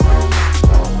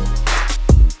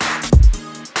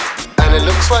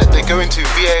going to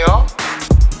VAR.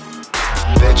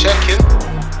 They're checking.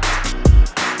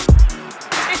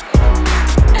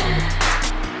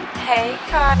 Hey,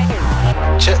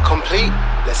 Kai. Check complete.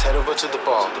 Let's head over to the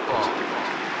bar.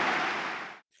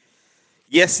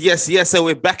 Yes. So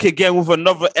we're back again with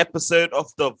another episode of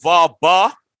the VAR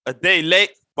Bar. A day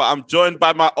late, but I'm joined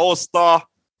by my all-star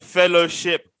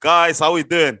fellowship guys. How we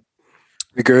doing?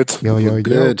 We good. Yo.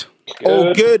 Good.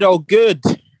 All good.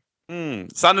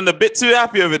 Sounding a bit too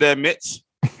happy over there, Mitch.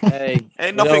 Hey,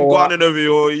 Ain't nothing going on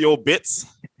over your bits.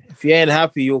 If you ain't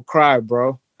happy, you'll cry,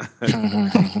 bro.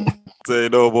 Say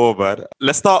no more, man.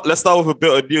 Let's start with a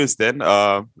bit of news then.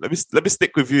 Let me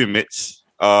stick with you, Mitch.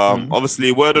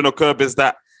 Obviously, word on the curb is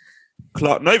that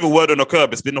not even word on the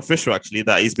curb. It's been official actually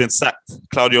that he's been sacked.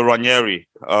 Claudio Ranieri.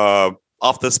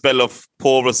 After a spell of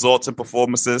poor results and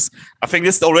performances, I think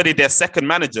this is already their second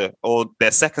manager or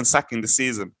their second sacking this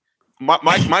season.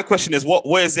 My question is,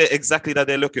 what is it exactly that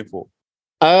they're looking for?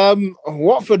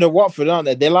 Watford, aren't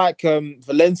they? They're like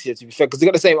Valencia, to be fair, because they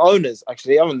got the same owners,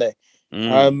 actually, haven't they?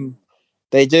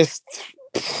 They just,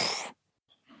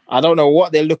 I don't know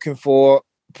what they're looking for,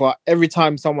 but every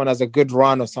time someone has a good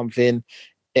run or something,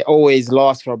 it always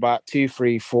lasts for about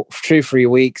 2-3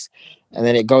 weeks, and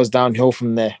then it goes downhill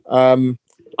from there. I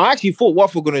actually thought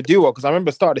Watford were going to do well because I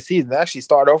remember start of the season they actually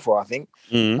started off well, I think.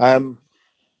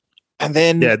 And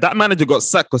then that manager got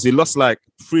sacked because he lost like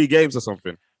 3 games or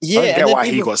something. Yeah, I don't get why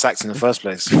he got sacked in the first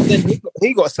place. Then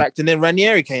he got sacked, and then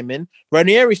Ranieri came in.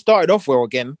 Ranieri started off well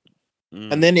again,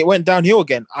 and then it went downhill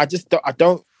again. I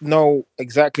don't know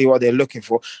exactly what they're looking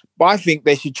for, but I think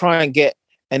they should try and get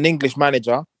an English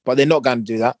manager, but they're not going to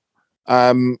do that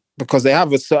because they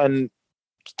have a certain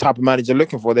type of manager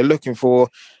looking for. They're looking for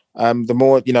they're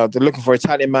looking for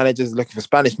Italian managers, looking for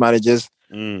Spanish managers.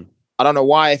 I don't know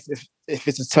why. If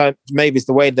it's a turn, maybe it's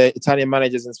the way the Italian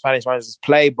managers and Spanish managers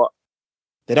play, but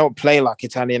they don't play like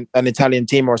an Italian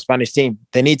team or a Spanish team.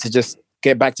 They need to just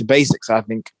get back to basics, I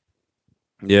think.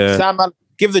 Yeah.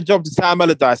 Give the job to Sam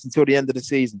Allardyce until the end of the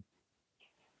season.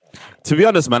 To be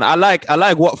honest, man, I like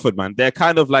Watford, man. They're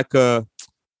kind of like a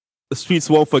streets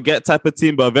won't forget type of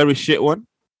team, but a very shit one.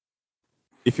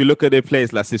 If you look at their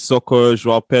players like Sissoko,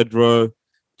 Joao Pedro,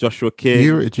 Joshua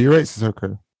King. Do you rate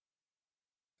Sissoko?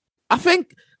 I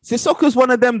think Sissoko's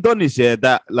one of them Donnies,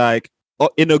 that like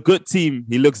in a good team,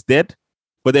 he looks dead.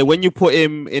 But then when you put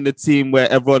him in a team where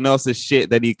everyone else is shit,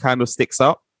 then he kind of sticks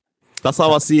out. That's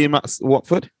how I see him at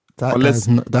Watford.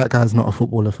 That guy's not a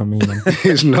footballer for me, man.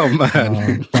 He's not,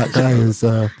 man. That guy is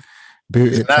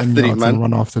boot it 10 yards and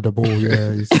run after the ball.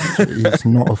 Yeah, he's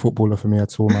not a footballer for me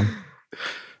at all, man.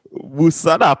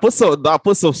 Musada, put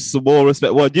some more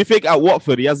respect. Well, do you think at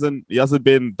Watford he hasn't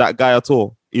been that guy at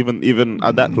all, even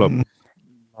at that club?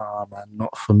 Nah, man,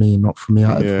 not for me.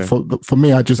 For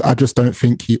me, I just don't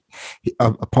think he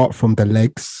apart from the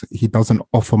legs, he doesn't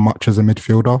offer much as a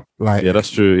midfielder. Like, yeah,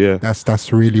 that's true. Yeah,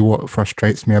 that's really what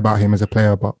frustrates me about him as a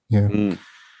player. But yeah.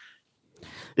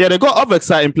 Yeah, they got other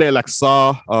exciting players like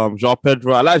Sarr, Joao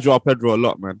Pedro. I like Joao Pedro a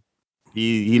lot, man.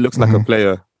 He looks like a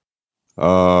player.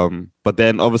 But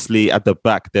then obviously at the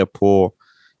back they're poor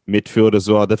midfield as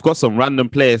well. They've got some random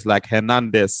players like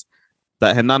Hernandez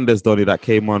Donny that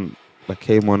came on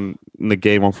in the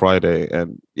game on Friday,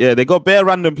 and yeah, they got bare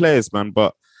random players, man.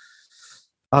 But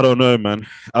I don't know, man.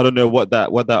 I don't know what that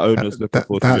owner's looking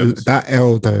for. That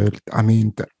L though, I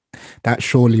mean, that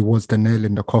surely was the nail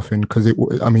in the coffin because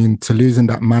to lose in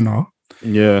that manner,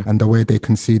 yeah, and the way they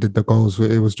conceded the goals,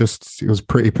 it was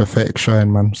pretty pathetic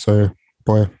showing, man. So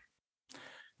boy.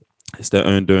 It's their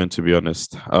own doing, to be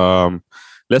honest.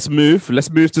 Let's move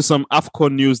to some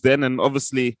AFCON news then, and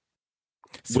obviously,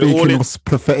 speaking of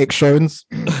pathetic showings,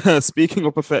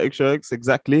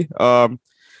 exactly. We're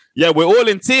all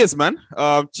in tears, man.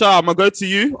 Cha, I'm gonna go to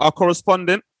you, our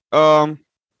correspondent. All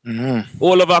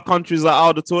of our countries are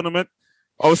out of the tournament.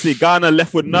 Obviously, Ghana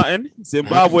left with nothing.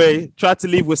 Zimbabwe tried to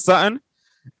leave with something,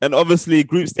 and obviously,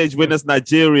 group stage winners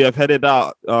Nigeria have headed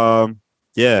out.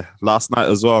 Last night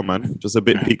as well, man. Just a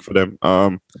bit peak for them.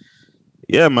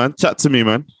 Man, chat to me,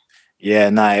 man. Yeah,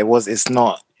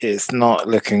 it's not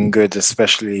looking good,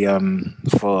 especially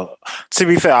for. To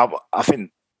be fair, I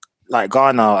think like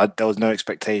Ghana, there was no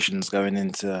expectations going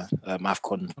into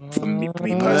AFCON for me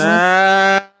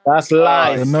personally. That's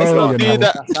lies. Lies.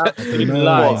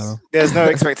 There's no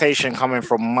expectation coming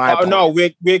from my. Oh no,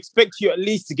 we expect you at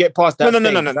least to get past that. No.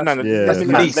 Let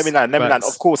me land.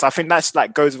 Of course, I think that's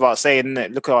like goes without saying. Isn't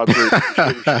it? Look at our group.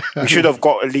 we should have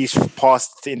got at least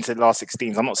passed into the last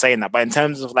 16s. I'm not saying that, but in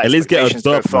terms of like at least get a dub,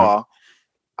 so far,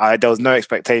 there was no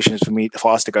expectations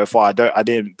for us to go far. I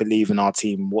didn't believe in our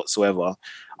team whatsoever.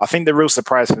 I think the real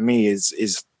surprise for me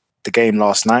is the game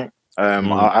last night.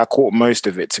 I caught most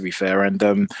of it, to be fair,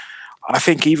 and I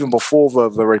think even before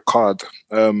the red card,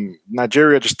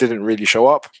 Nigeria just didn't really show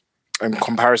up in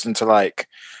comparison to like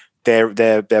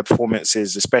their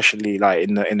performances, especially like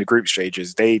in the group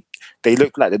stages. They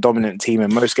looked like the dominant team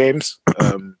in most games.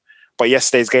 But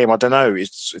yesterday's game, I don't know.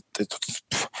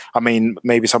 I mean,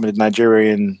 maybe some of the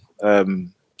Nigerian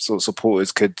sort of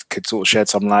supporters could sort of shed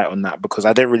some light on that, because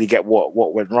I didn't really get what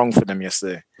went wrong for them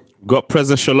yesterday. Got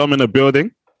President Shalom in the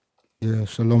building. Yeah,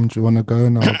 Shalom, do you want to go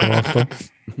and I'll go after?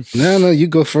 No, you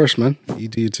go first, man. You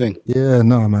do your thing. Yeah,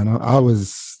 no, man. I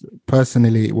was,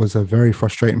 personally, it was a very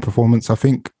frustrating performance. I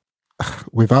think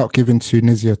without giving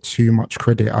Tunisia too much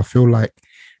credit, I feel like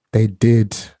they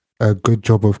did a good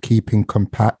job of keeping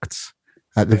compact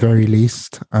at the very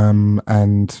least.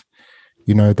 And,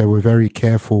 you know, they were very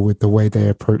careful with the way they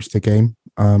approached the game.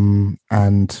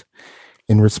 And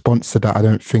in response to that, I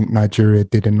don't think Nigeria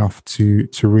did enough to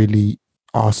really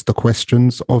ask the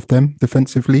questions of them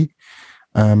defensively.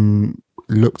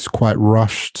 Looked quite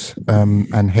rushed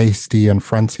and hasty and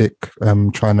frantic,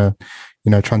 trying to,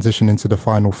 you know, transition into the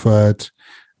final third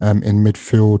in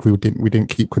midfield. We didn't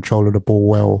keep control of the ball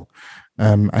well.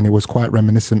 And it was quite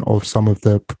reminiscent of some of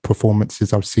the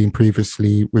performances I've seen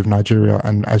previously with Nigeria.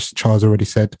 And as Charles already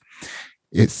said,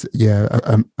 it's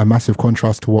a massive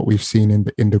contrast to what we've seen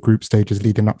in the group stages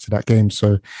leading up to that game.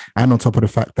 So, and on top of the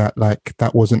fact that like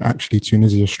that wasn't actually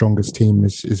Tunisia's strongest team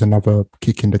is another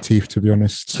kick in the teeth, to be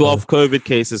honest. 12 COVID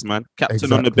cases, man.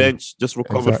 Captain on the bench, just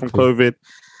recovered from COVID.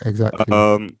 Exactly.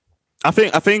 I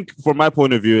think from my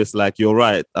point of view, it's like you're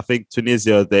right. I think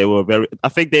Tunisia, they were very. I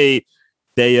think they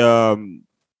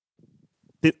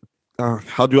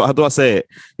how do I say it?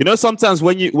 You know, sometimes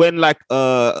when like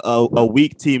a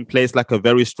weak team plays like a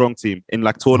very strong team in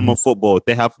like tournament football,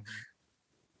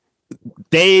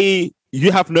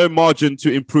 you have no margin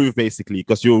to improve basically,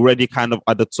 because you're already kind of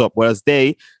at the top. Whereas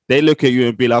they look at you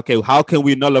and be like, okay, how can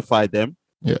we nullify them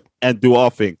and do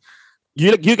our thing?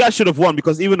 You guys should have won,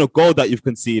 because even a goal that you've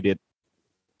conceded,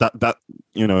 that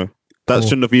you know, that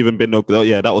shouldn't have even been no.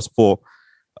 Yeah, that was 4.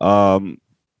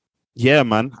 Yeah,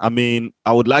 man. I mean,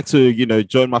 I would like to, you know,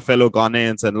 join my fellow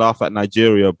Ghanaians and laugh at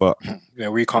Nigeria, but yeah,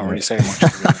 we can't really say much.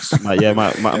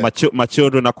 My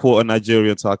children are quarter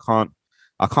Nigerian, so I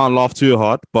can't laugh too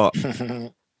hard. But yeah,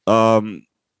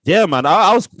 man,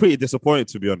 I was pretty disappointed,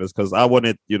 to be honest, because I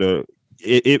wanted, you know,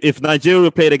 if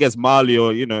Nigeria played against Mali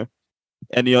or, you know,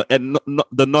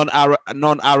 the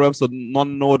non-Arabs or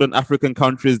non-Northern African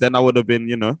countries, then I would have been,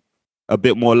 you know, a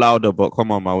bit more louder. But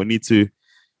come on, man, we need to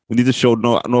show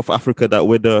North Africa that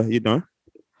we're the, you know,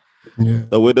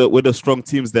 we're the strong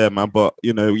teams there, man. But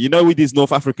you know, with these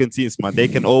North African teams, man, they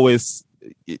can always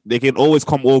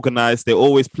come organized. They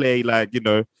always play like, you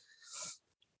know,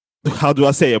 how do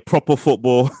I say, a proper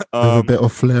football. With a bit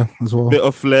of flair as well. Bit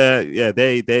of flair, yeah.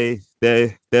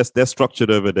 They're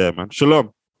structured over there, man.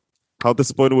 Shalom, how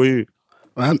disappointed were you?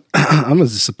 I'm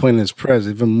as disappointed as Prez,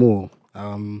 even more.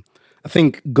 I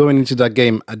think going into that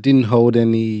game, I didn't hold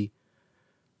any,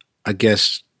 I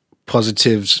guess,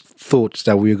 positives, thoughts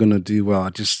that we were going to do well. I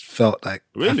just felt like,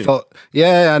 really?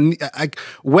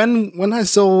 When I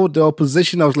saw the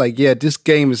opposition, I was like, yeah, this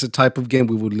game is the type of game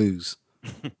we would lose.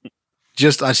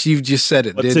 Just as you've just said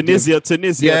it. But Tunisia,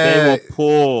 they were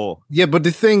poor. Yeah, but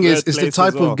the thing is, it's the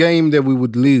type of game that we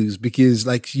would lose, because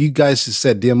like you guys have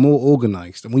said, they're more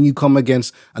organized. And when you come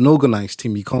against an organized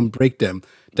team, you can't break them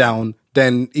down.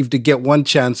 Then if they get one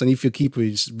chance and if your keeper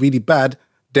is really bad,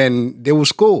 then they will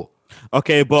score.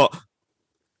 Okay, but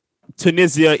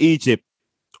Tunisia, Egypt,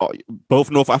 both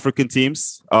North African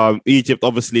teams. Egypt,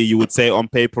 obviously, you would say on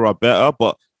paper are better,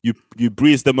 but you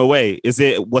breezed them away.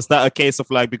 Was that a case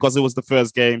of like, because it was the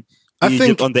first game, Egypt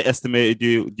think underestimated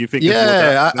you? Do you think?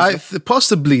 Yeah,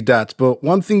 possibly that. But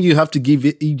one thing you have to give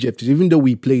Egypt is, even though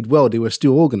we played well, they were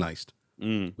still organized.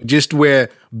 We just were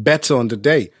better on the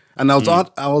day, and I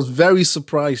was very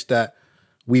surprised that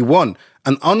we won.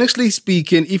 And honestly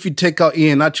speaking, if you take out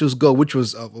Iheanacho's goal, which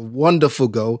was a wonderful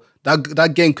goal,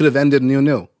 that game could have ended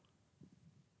 0-0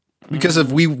 because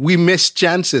of we missed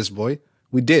chances, boy.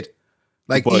 We did.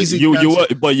 Like, but easy. You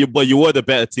were the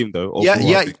better team though.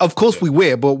 Yeah. Of course we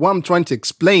were. But what I'm trying to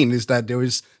explain is that there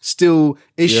is still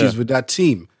issues with that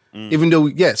team, even though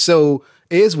so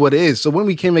it is what it is. So when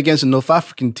we came against a North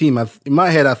African team, in my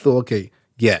head I thought, okay,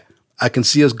 I can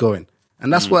see us going,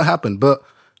 and that's what happened. But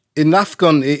in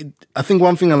AFCON, I think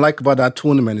one thing I like about that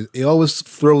tournament is it always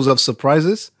throws up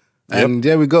surprises, and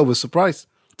there we go, we're surprised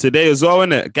today as well,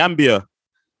 isn't it? Gambia,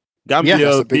 that's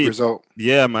a big result.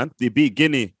 Yeah, man, they beat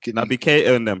Guinea. Naby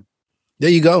Keita and them. There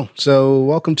you go. So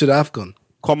welcome to the AFCON.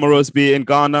 Comoros beating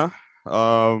Ghana.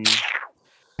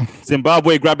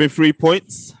 Zimbabwe grabbing 3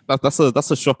 points. That's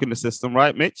a shock in the system,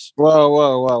 right, Mitch?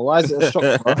 Whoa. Why is it a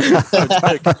shock, bro?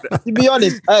 To be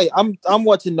honest, hey, I'm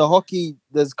watching the hockey.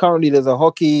 There's a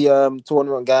hockey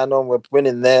tournament going on. We're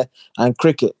winning there, and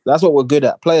cricket. That's what we're good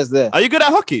at. Players there. Are you good at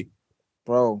hockey?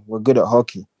 Bro, we're good at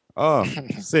hockey. Oh,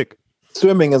 sick.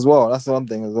 Swimming as well. That's one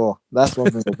thing as well. That's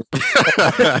one thing.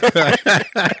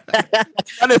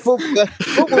 And if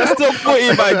football still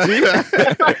footy, my G.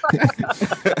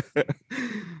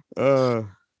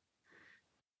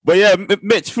 But yeah,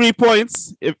 Mitch, 3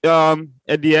 points at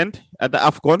the end at the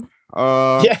AFCON.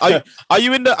 Yeah. Are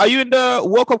you in the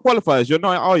World Cup qualifiers? You're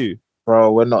not, are you?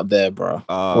 Bro, we're not there, bro.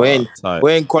 We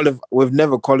ain't qualified. We've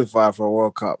never qualified for a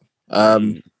World Cup. I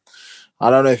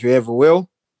don't know if we ever will.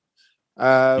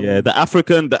 Yeah, the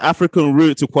African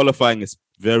route to qualifying is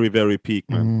very, very peak,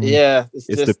 man. Yeah, it's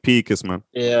the peakest, man.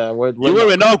 Yeah, you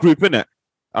were in our group, innit?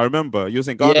 I remember you was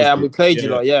in Ghana. Yeah, and we played you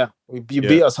lot. Yeah, you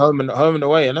beat us home and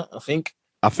away, innit?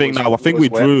 I think we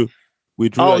drew. We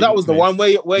drew. Oh, that was the one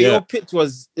where your pitch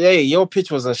was. Yeah, your pitch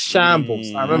was a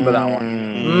shambles. I remember that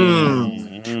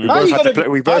one.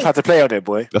 We both had to play on it,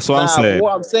 boy. That's what I'm saying.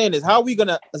 What I'm saying is, how are we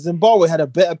gonna? Zimbabwe had a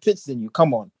better pitch than you.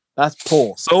 Come on, that's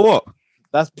poor. So what?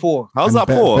 That's poor. How's that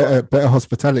poor? Better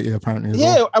hospitality, apparently.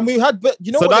 Yeah, and we had.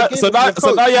 You know what? So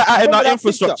now you're adding our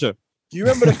infrastructure. Do you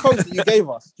remember the coach that you gave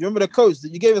us? Do you remember the coach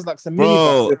that you gave us, like some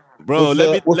bro?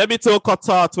 Let me talk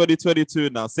Qatar 2022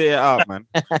 now. Say it out, man.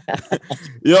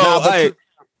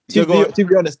 To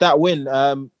be honest, that win,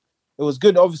 it was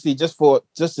good. Obviously, just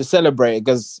to celebrate it,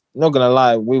 because not gonna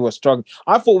lie, we were struggling.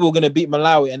 I thought we were gonna beat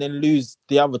Malawi and then lose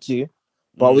the other two,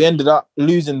 but we ended up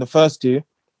losing the first two,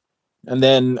 and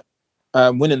then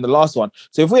winning the last one.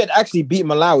 So if we had actually beat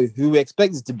Malawi, who we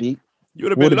expected to beat, you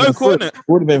would have been local, innit?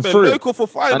 Would have been free. Local for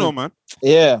final, man.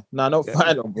 Yeah, not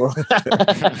final, bro.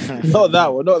 Not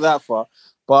that far.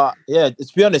 But yeah,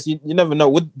 to be honest, you never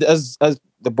know. As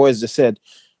the boys just said,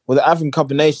 with the African Cup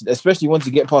of Nations, especially once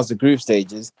you get past the group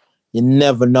stages, you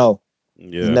never know.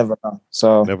 Yeah, you never know.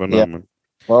 So never know, man.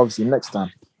 Well, obviously next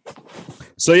time.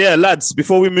 So yeah, lads,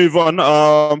 before we move on,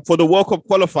 for the World Cup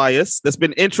qualifiers, there's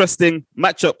been interesting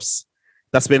matchups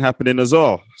that's been happening as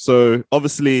well. So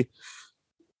obviously,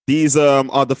 these are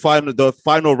the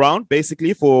final round,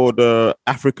 basically, for the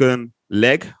African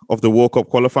leg of the World Cup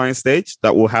qualifying stage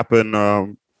that will happen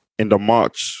in the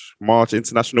March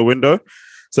international window.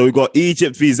 So we've got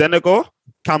Egypt v Senegal,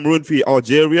 Cameroon v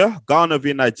Algeria, Ghana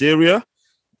v Nigeria,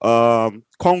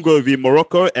 Congo v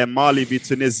Morocco, and Mali v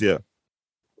Tunisia.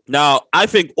 Now, I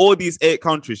think all these 8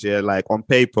 countries here, like on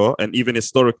paper and even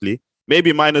historically,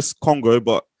 maybe minus Congo,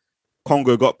 but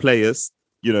Congo got players.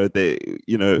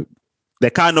 They're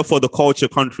kind of for the culture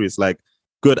countries, like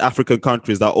good African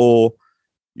countries that all,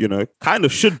 kind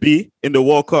of should be in the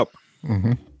World Cup.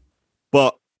 Mm-hmm.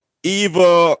 But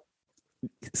either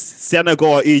Senegal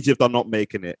or Egypt are not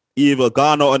making it. Either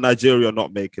Ghana or Nigeria are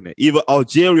not making it. Either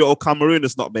Algeria or Cameroon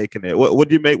is not making it. What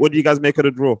do you guys make of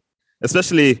the draw?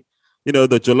 Especially,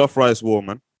 the jollof rice war,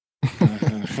 man.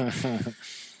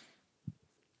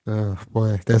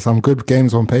 Boy, there's some good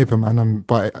games on paper, man.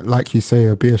 But like you say,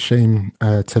 it'd be a shame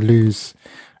to lose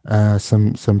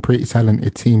some pretty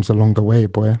talented teams along the way,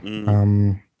 boy.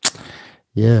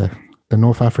 Yeah, the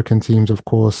North African teams, of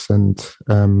course, and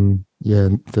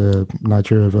the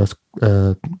Nigeria versus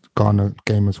Ghana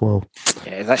game as well.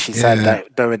 Yeah, it's actually sad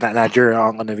that knowing that Nigeria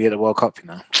aren't going to be at the World Cup,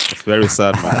 It's very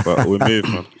sad, man, but we move,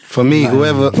 man. For me,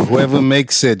 whoever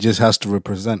makes it just has to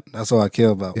represent. That's all I care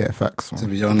about. Yeah, facts. Man. To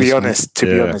be honest,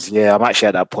 I'm actually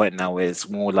at that point now where it's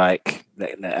more like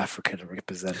let Africa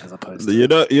represent as opposed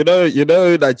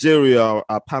to Nigeria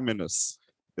are pamming us.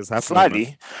 It's happening.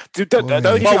 Slightly.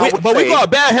 But we got a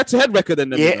better head-to-head record than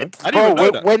them. Yeah,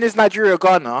 when is Nigeria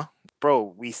Ghana?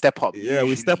 Bro, we step up. Yeah,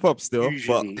 we step up still.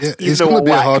 Usually. But it's going to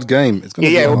be a hard game.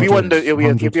 It'll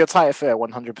be a tight affair,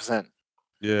 100%.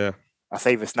 Yeah. I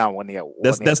say this now when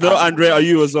there's no Andre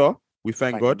Ayew as well. We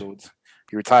thank God. Lord.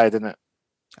 He retired, didn't it?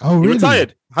 Oh, really? He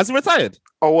retired. Has he retired?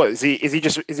 Oh, what is he? Is he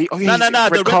just? Is he? Oh, no. The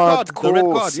red card. The red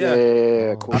card.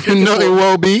 Yeah. Cool. No, it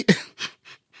won't be.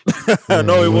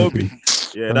 No, it won't be.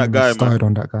 Yeah, that guy, man. Started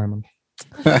on that guy, man.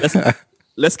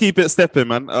 Let's keep it stepping,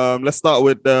 man. Let's start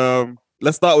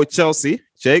with Chelsea,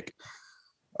 Jake.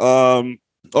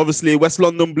 Obviously, West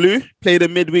London Blue played a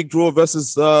midweek draw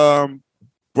versus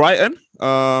Brighton,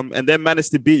 and then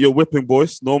managed to beat your whipping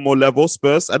boys, normal level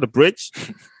Spurs at the Bridge.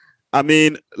 I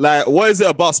mean, like, what is it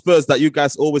about Spurs that you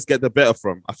guys always get the better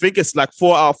from? I think it's like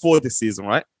 4 out of 4 this season,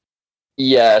 right?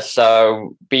 Yeah,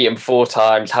 so beat them 4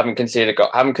 times, haven't conceded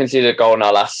a goal in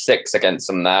our last 6 against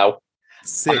them now.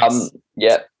 6?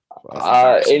 Yeah.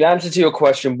 In answer to your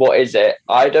question, what is it?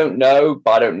 I don't know,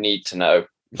 but I don't need to know.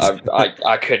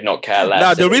 I could not care less.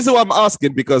 Now, the reason why I'm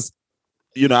asking because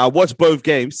I watched both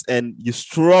games and you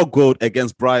struggled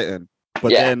against Brighton, but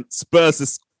then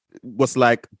Spurs was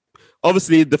like,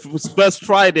 obviously the Spurs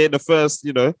tried it in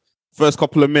the first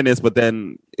couple of minutes, but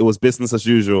then it was business as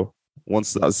usual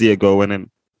once that Ziego went in.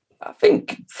 I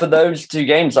think for those two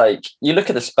games, like you look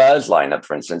at the Spurs lineup,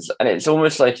 for instance, and it's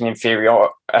almost like an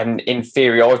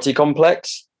inferiority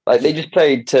complex. Like they just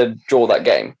played to draw that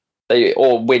game,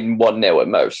 or win 1-0 at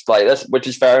most. Like which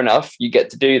is fair enough. You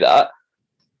get to do that.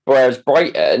 Whereas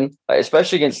Brighton, like,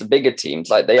 especially against the bigger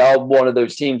teams, like they are one of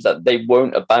those teams that they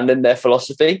won't abandon their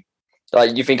philosophy.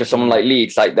 Like you think of someone like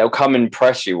Leeds, like they'll come and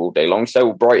press you all day long. So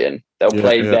will Brighton. They'll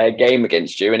play their game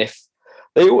against you, and if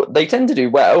they tend to do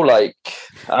well. Like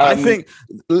I think,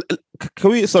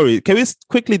 can we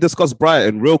quickly discuss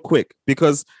Brighton real quick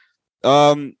because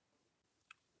what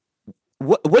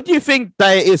do you think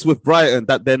that it is with Brighton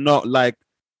that they're not like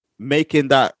making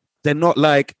that? They're not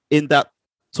like in that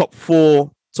top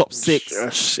 4, top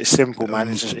 6. It's simple, man.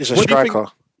 It's a striker.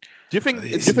 Do you think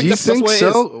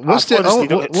so? What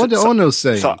the owners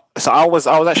say? So I was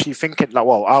actually thinking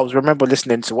I remember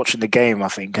listening to watching the game, I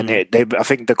think, and I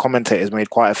think the commentators made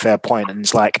quite a fair point, and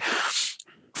it's like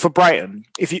for Brighton,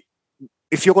 if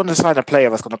you're going to sign a player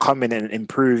that's going to come in and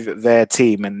improve their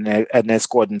team and their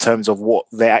squad in terms of what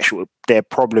their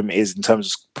problem is in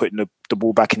terms of putting the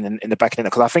ball back in the back end,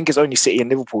 because I think it's only City and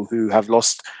Liverpool who have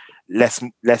lost less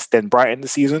than Brighton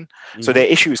this season. So their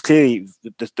issue is clearly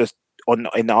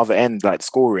in the other end, like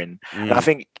scoring. And I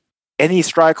think any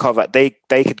striker that they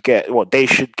could get, what they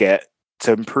should get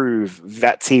to improve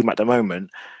that team at the moment,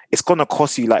 it's going to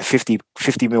cost you like 50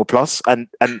 mil plus. And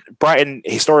Brighton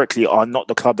historically are not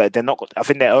the club that they're not. I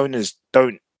think their owners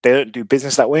don't do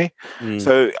business that way.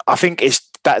 So I think it's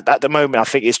that at the moment, I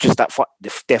think it's just that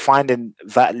they're finding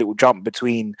that little jump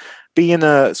between being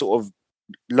a sort of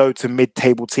low to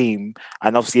mid-table team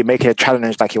and obviously making a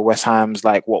challenge like your West Ham's,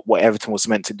 like what Everton was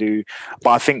meant to do. But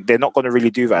I think they're not going to really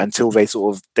do that until they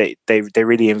sort of they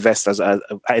really invest in a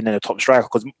top striker,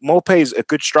 because Maupay is a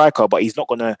good striker, but he's not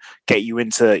going to get you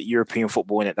into European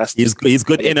football in it. He's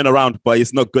good in and around, but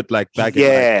he's not good like bagging.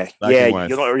 Every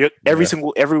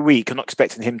week you're not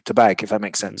expecting him to bag, if that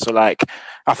makes sense. So like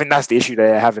I think that's the issue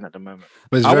they're having at the moment.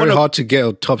 But it's very hard to get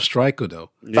a top striker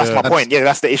though. That's my point. Yeah,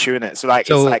 that's the issue in it. So like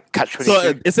it's like catch 22. So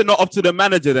is it not up to the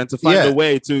manager then to find a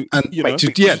way to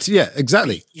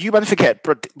exactly. You man forget,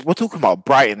 bro, we're talking about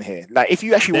Brighton here. Like if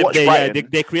you actually watch Brighton,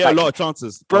 they create a lot of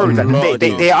chances, bro.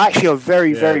 They are actually a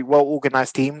very very well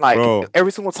organized team. Like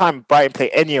every single time Brighton play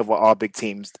any of our big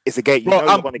teams, it's a game.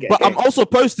 I'm also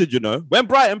posted. When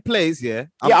Brighton plays,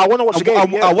 I want to watch the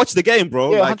game. I watch the game,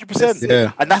 bro. Yeah, 100%.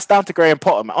 Yeah, and that's down to Graham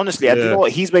Potter. Man. Honestly, and you know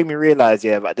what? He's made me realize,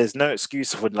 that there's no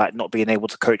excuse for like not being able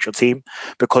to coach your team,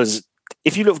 because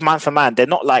if you look man for man, they're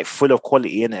not like full of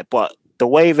quality in it, but the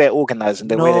way they're organized and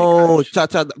the way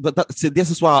this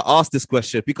is why I asked this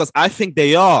question, because I think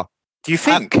they are. Do you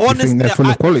think? Honestly, think they're full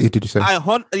of quality? Did you say? I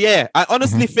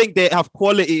honestly think they have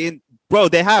quality in. Bro,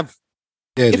 they have.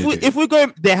 Yeah, if we go,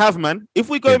 they have, man. If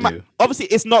we go, obviously,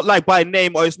 it's not like by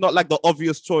name or it's not like the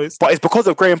obvious choice. But it's because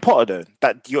of Graham Potter, though,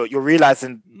 that you're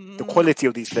realizing the quality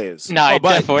of these players. No,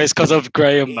 definitely it's because of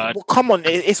Graham, man. Well, come on,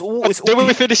 it's all. They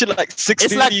were finishing like 16th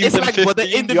it's like, but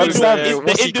the individual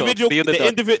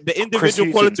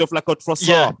quality of like a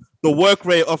Trossard, the work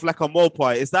rate of like a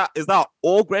Maupay. Is that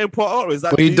all Graham Potter, or is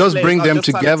that? But he does bring them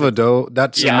together, though.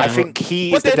 That's I think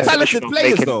he. But they're talented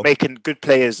players, though. Making good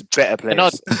players better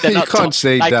players. You can't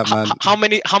say that, man.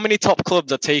 How many top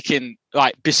clubs are taking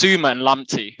like Bissouma and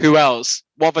Lamptey? Who else?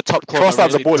 What other top clubs?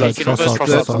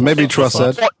 Trossard. Maybe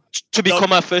Trossard. To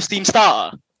become a first team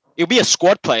starter. It'll be a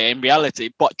squad player in reality,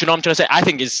 but do you know what I'm trying to say? I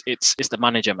think it's the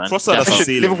manager, man.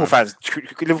 Liverpool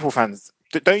fans,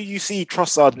 don't you see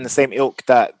Trossard in the same ilk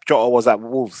that Jota was at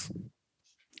Wolves?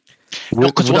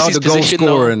 Without the goal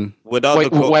scoring.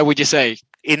 Where would you say?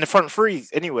 In the front three,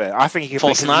 anywhere. I think he can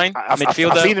false nine, midfielder.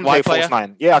 I've seen him play false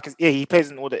nine. Yeah, he plays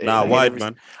in all the. Wide,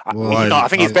 man. I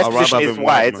think his best position is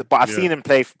wide, but I've seen him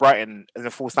play for Brighton in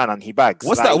the false nine and he bags.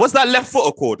 What's that left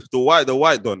footer called? The white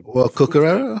one. Well,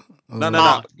 Cucurella?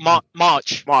 No.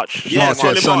 March. Yeah,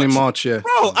 Sonny March. Yeah.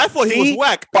 Bro, I thought he was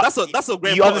whack, but that's a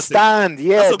great. You understand?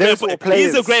 Yeah,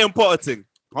 he's a Graham Potter thing.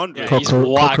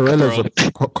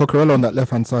 Cucurella on that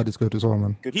left hand side is good as well,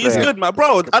 man. He's good, man,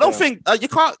 bro. I don't think you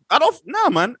can't. Nah,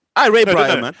 man. I rate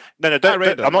Brighton, man. No.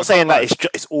 I'm not saying that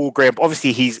it's all Graham.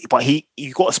 Obviously,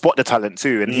 you got to spot the talent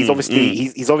too, and he's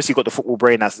obviously got the football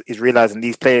brain as he's realizing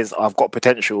these players have got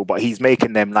potential, but he's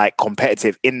making them like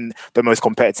competitive in the most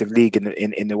competitive league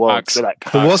in the world. So like,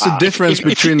 what's the difference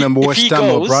between them, West Ham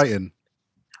or Brighton?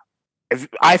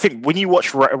 I think when you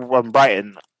watch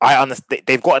Brighton, I understand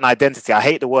they've got an identity. I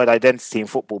hate the word identity in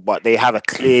football, but they have a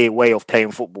clear way of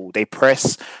playing football. They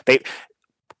press.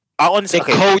 I honestly,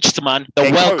 They're coached, man.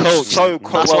 They're well coached. So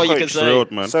That's well what you can coached. say.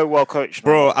 Drilled, man. So well coached,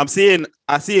 Bro, I see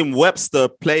him Webster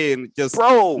playing just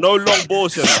no long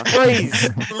balls, you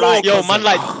know. Yo, man,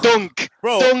 like Dunk,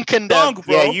 bro, Dunk and Dunk,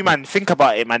 bro. Yeah, you man, think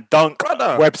about it, man. Dunk,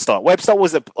 Brother. Webster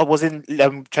was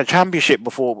in championship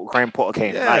before Graham Potter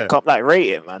came. Yeah. Like rate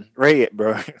it, man. Rate it,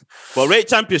 bro. But rate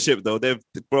championship though,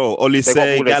 Olise,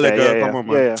 They got Gallagher, there, come on,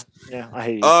 man. Yeah, I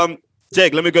hate you.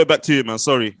 Jake, let me go back to you, man.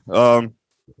 Sorry.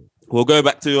 We'll go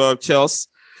back to Chelsea.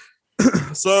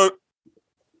 So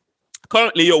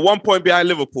currently you're 1 point behind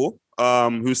Liverpool,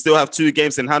 who still have 2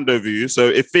 games in hand over you. So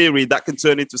in theory, that can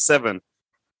turn into 7.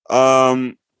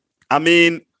 I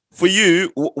mean, for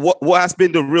you, what has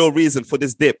been the real reason for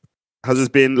this dip? Has this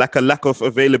been like a lack of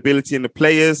availability in the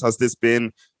players? Has this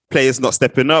been players not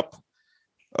stepping up?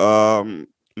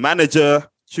 Manager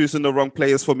choosing the wrong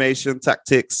players, formation,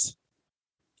 tactics?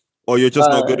 Or you're just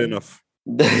not good enough?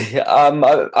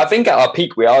 I think at our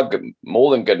peak we are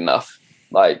more than good enough.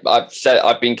 Like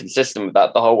I've been consistent with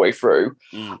that the whole way through.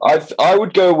 I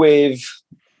would go with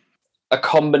a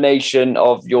combination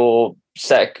of your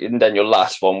second and your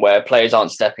last one, where players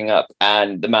aren't stepping up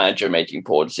and the manager making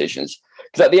poor decisions.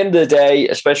 Because at the end of the day,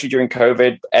 especially during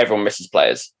COVID, everyone misses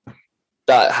players.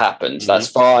 That happens. That's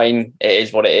fine. It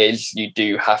is what it is. You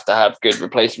do have to have good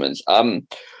replacements.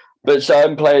 But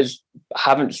certain players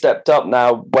haven't stepped up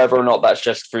now, whether or not that's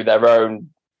just through their own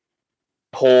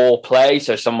poor play.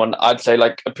 So someone, I'd say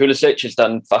like Pulisic has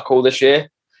done fuck all this year.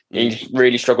 He's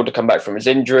really struggled to come back from his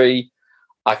injury.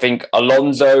 I think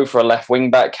Alonso for a left wing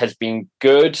back has been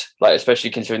good, like especially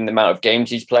considering the amount of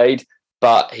games he's played,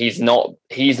 but he's not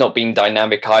been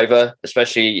dynamic either,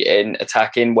 especially in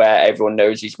attacking, where everyone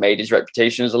knows he's made his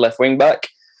reputation as a left wing back.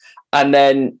 And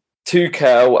then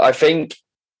Tuchel, I think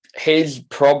his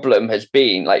problem has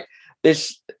been like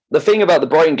this. The thing about the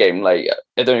Brighton game, like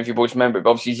I don't know if you boys remember, but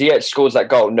obviously Ziyech scores that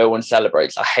goal, no one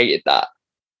celebrates. I hated that.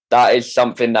 That is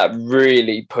something that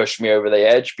really pushed me over the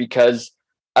edge, because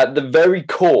at the very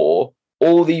core,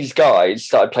 all these guys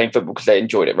started playing football because they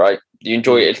enjoyed it, right? You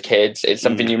enjoy it as kids. It's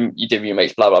something you do with your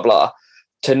mates, blah, blah, blah.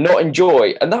 To not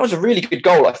enjoy, and that was a really good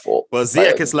goal, I thought. Well,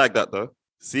 Ziyech is like that, though.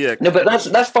 Ziyech. No, but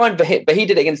that's fine for him, but he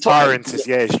did it against Tottenham.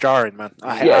 It's jarring, man.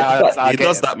 He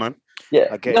does that, man.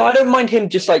 Yeah. No, I don't mind him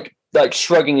just like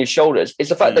shrugging his shoulders. It's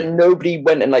the fact that nobody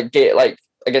went and get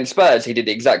against Spurs, he did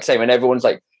the exact same, and everyone's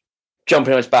like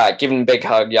jumping on his back, giving him a big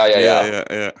hug.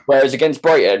 Yeah. Whereas against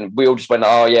Brighton, we all just went,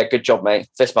 "Oh yeah, good job, mate.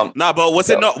 Fist bump." Nah, but was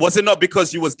it not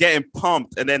because you was getting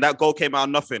pumped and then that goal came out of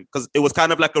nothing? Because it was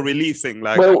kind of like a relief thing.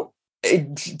 Like, well,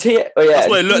 that's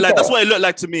what it looked like. That's what it looked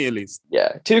like to me, at least.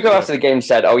 Yeah. Tuchel after the game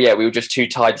said, "Oh yeah, we were just too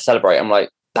tired to celebrate." I'm like,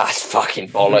 that's fucking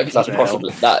bollocks. That's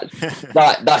possibly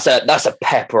that's a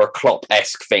Pep or a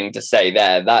Klopp-esque thing to say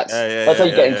there. That's how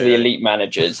you get into the elite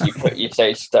managers. You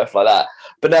say stuff like that.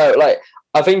 But no, like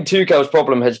I think Tuchel's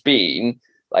problem has been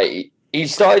like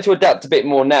he's started to adapt a bit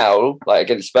more now. Like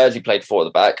against Spurs, he played 4 at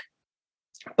the back,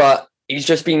 but he's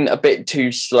just been a bit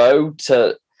too slow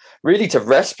to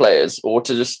rest players or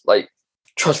to just like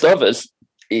trust others.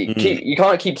 You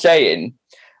can't keep saying,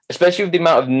 especially with the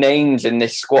amount of names in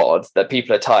this squad, that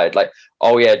people are tired. Like,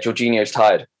 oh yeah, Jorginho's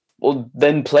tired. Well,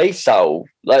 then play Saul.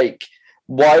 Like,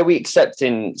 why are we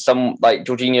accepting some like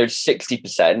Jorginho's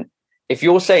 60%? If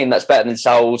you're saying that's better than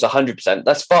Saul's 100%,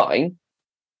 that's fine.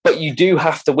 But you do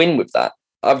have to win with that.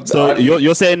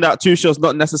 You're saying that Tuchel's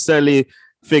not necessarily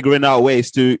figuring out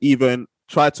ways to even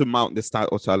try to mount this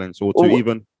title challenge or to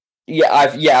even.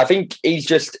 I think he's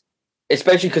just,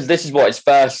 especially because this is his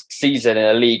first season in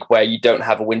a league where you don't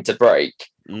have a winter break,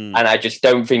 and I just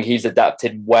don't think he's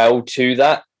adapted well to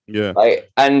that. Yeah,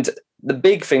 and the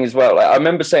big thing as well, I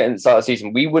remember saying at the start of the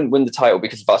season, we wouldn't win the title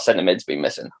because of our centre mids being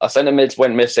missing. Our centre mids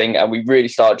went missing, and we really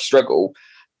started to struggle.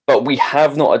 But we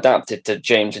have not adapted to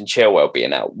James and Chilwell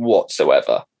being out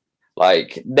whatsoever.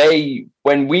 Like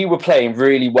when we were playing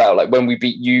really well, like when we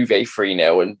beat Juve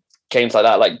 3-0 and games like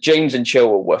that, like James and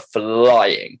Chilwell were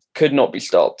flying, could not be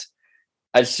stopped.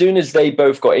 As soon as they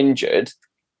both got injured,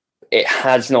 it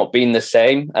has not been the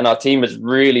same. And our team has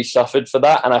really suffered for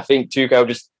that. And I think Tuchel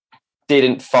just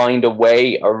didn't find a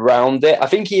way around it. I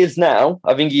think he is now.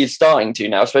 I think he is starting to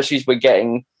now, especially as we're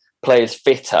getting players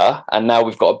fitter. And now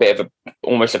we've got a bit of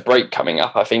almost a break coming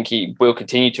up. I think he will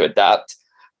continue to adapt.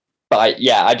 But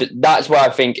that's where I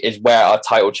think is where our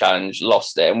title challenge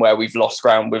lost it, and where we've lost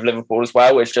ground with Liverpool as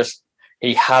well. It's just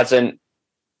he hasn't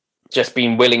just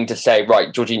been willing to say,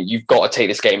 right, Jorginho, you've got to take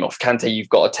this game off. Kante, you've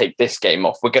got to take this game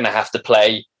off. We're going to have to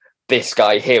play this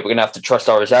guy here, we're going to have to trust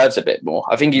our reserves a bit more.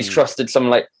 I think he's trusted some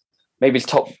like maybe his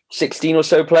top 16 or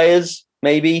so players,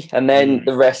 maybe. And then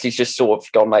the rest, he's just sort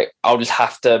of gone like, I'll just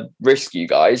have to risk you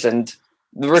guys. And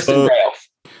the risk is way off.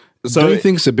 So don't you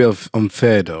think it's a bit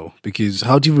unfair though? Because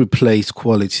how do you replace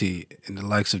quality in the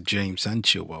likes of James and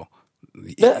Chilwell?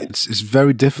 Yeah. It's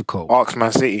very difficult. Ask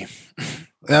Man City.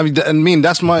 I mean,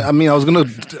 that's my. I mean, I was going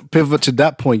to pivot to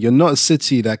that point. You're not a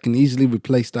City that can easily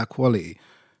replace that quality,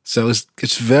 so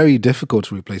it's very difficult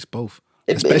to replace both.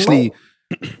 Especially,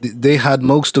 they had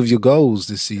most of your goals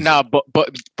this season. No,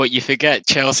 but you forget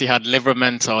Chelsea had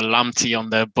Livramento, Lamptey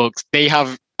on their books. They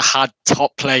have had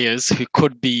top players who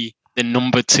could be the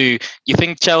number 2. You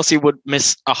think Chelsea would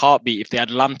miss a heartbeat if they had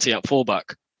Lamptey at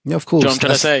fullback? Yeah, of course. Do you know what I'm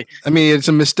trying to say? I mean, it's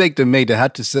a mistake they made. They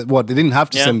had to sell. What they didn't have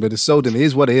to sell him, but they sold him. It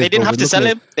is what it is. They didn't have to sell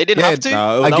him. They didn't have to.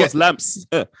 No, that was Lamps.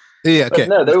 Yeah, okay. But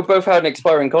no, they were both had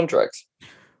expiring contracts.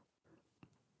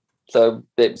 So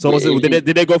was it?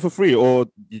 Did they go for free, or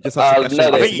you just have to? No,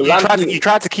 I think you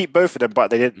tried to keep both of them, but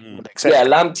they didn't accept. Yeah,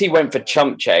 Lamptey went for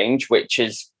chump change, which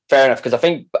is fair enough because I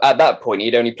think at that point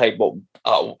he'd only played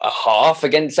a half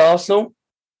against Arsenal.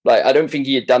 Like I don't think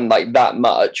he had done like that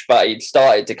much, but he'd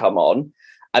started to come on.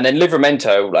 And then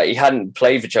Livramento, like he hadn't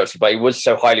played for Chelsea, but he was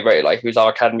so highly rated. Like he was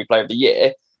our Academy Player of the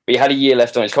Year, but he had a year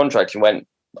left on his contract and went,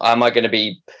 am I going to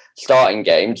be starting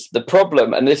games? The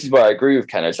problem, and this is where I agree with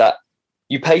Ken, is that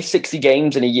you play 60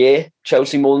 games in a year,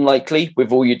 Chelsea more than likely,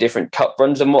 with all your different cup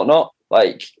runs and whatnot.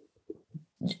 Like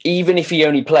even if he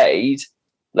only played,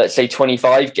 let's say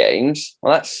 25 games,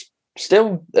 well, that's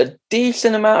still a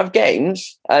decent amount of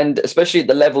games, and especially at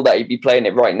the level that he'd be playing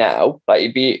it right now,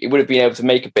 like he would have been able to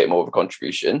make a bit more of a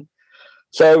contribution.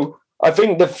 So I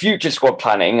think the future squad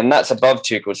planning, and that's above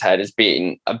Tuchel's head, has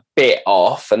been a bit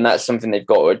off, and that's something they've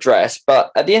got to address. But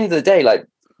at the end of the day, like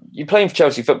you're playing for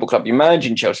Chelsea Football Club, you're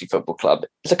managing Chelsea Football Club.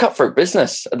 It's a cutthroat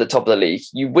business at the top of the league.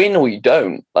 You win or you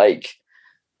don't. Like,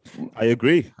 I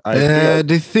agree.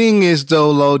 The thing is,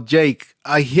 though, Lord Jake,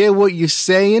 I hear what you're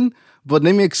saying. But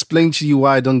let me explain to you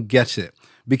why I don't get it.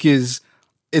 Because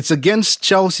it's against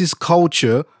Chelsea's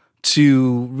culture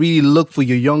to really look for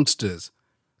your youngsters.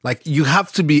 Like, you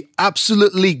have to be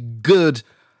absolutely good.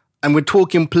 And we're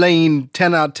talking playing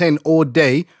 10 out of 10 all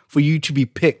day for you to be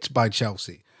picked by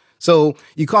Chelsea. So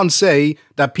you can't say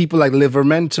that people like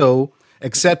Livramento,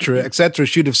 etc.,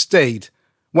 should have stayed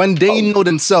when they know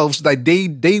themselves that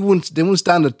they won't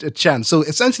stand a chance. So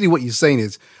essentially what you're saying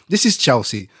is, this is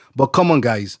Chelsea. But come on,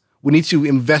 guys. We need to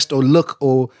invest or look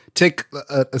or take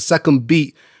a second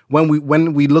beat when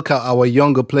we look at our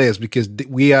younger players, because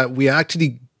we are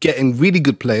actually getting really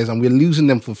good players and we're losing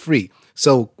them for free.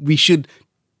 So we should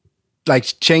like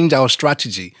change our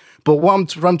strategy. But what I'm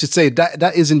trying to say,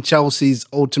 that isn't Chelsea's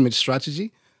ultimate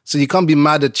strategy. So you can't be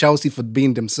mad at Chelsea for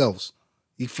being themselves.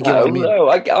 You forget what I mean? No,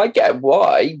 I get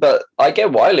why, but I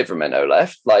get why Livramento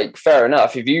left. Like, fair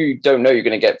enough. If you don't know you're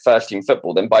going to get first team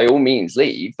football, then by all means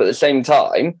leave. But at the same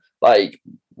time, like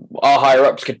our higher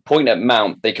ups could point at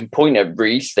Mount, they can point at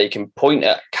Reece, they can point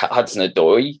at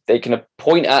Hudson-Odoi, they can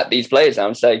point at these players now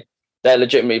and say they're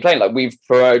legitimately playing. Like we've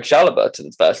promoted Chalobah to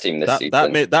the first team this season.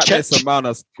 That makes Mount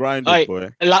us grinding, boy.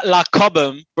 La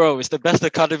Cobham, bro, it's the best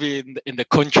academy in the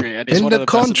country, and it's in one the of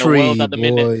the best in the world at the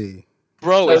minute. Boy.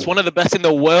 Bro, it's one of the best in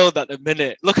the world at the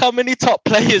minute. Look how many top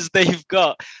players they've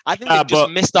got. I think they've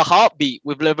just missed a heartbeat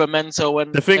with Livramento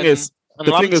and the thing is,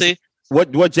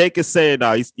 what Jake is saying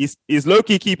now, he's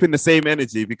low-key keeping the same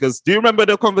energy, because do you remember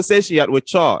the conversation you had with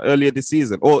Char earlier this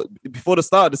season, or before the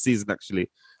start of the season actually,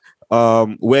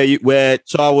 where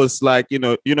Char was like, you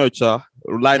know Char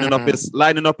lining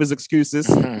up his excuses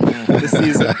this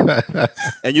season,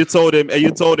 and you told him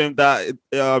that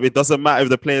it doesn't matter if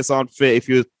the players aren't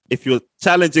fit. If you're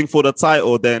challenging for the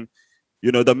title, then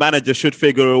the manager should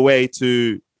figure a way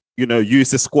to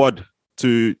use the squad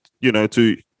to do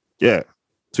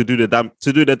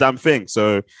the damn thing.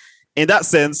 So in that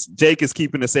sense, Jake is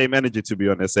keeping the same energy, to be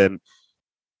honest. And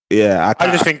yeah, I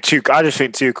just think Tuchel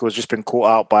has just been caught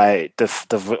out by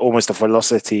the almost the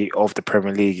velocity of the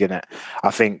Premier League in it.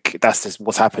 I think that's just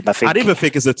what's happened. I don't even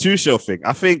think it's a Tuchel thing.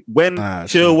 I think when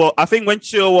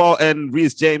Chilwell and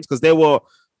Reece James, because they were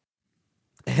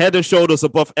head and shoulders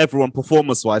above everyone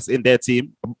performance-wise in their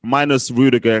team, minus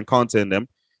Rudiger and Kante in them.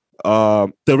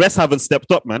 The rest haven't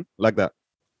stepped up, man, like that.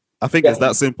 I think it's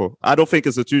that simple. I don't think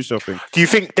it's a Tuchel thing. Do you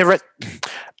think the rest?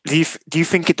 Do you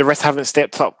think the rest haven't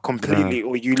stepped up completely,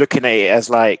 or are you looking at it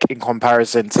as like in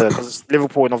comparison to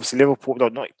Liverpool, and obviously Liverpool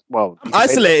not well? I'm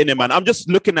isolating it, man. I'm just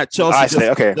looking at Chelsea. I'm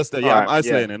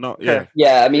isolating it.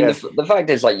 I mean, the fact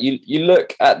is, like you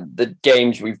look at the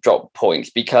games we've dropped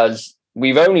points because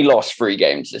we've only lost 3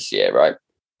 games this year, right?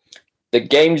 the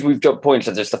games we've dropped points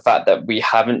are just the fact that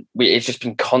it's just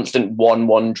been constant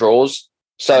 1-1 draws.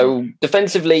 So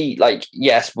defensively, like,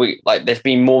 yes, there's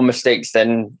been more mistakes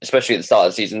than, especially at the start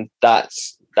of the season. That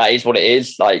is what it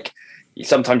is. Like,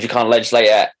 sometimes you can't legislate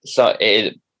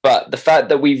it. But the fact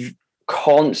that we've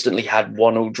constantly had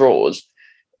 1-1 draws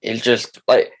is just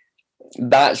like,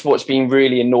 that's what's been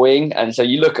really annoying. And so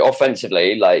you look at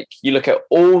offensively, like, you look at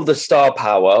all the star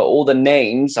power, all the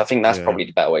names. I think that's probably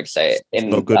the better way to say it in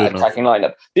that attacking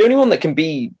lineup. The only one that can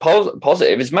be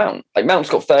positive is Mount. Like, Mount's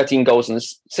got 13 goals and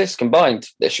assists combined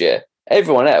this year.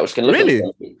 Everyone else can look at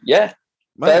it. Yeah,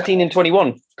 man. 13 and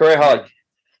 21, career high.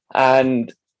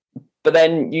 But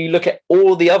then you look at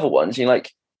all the other ones, you're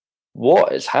like,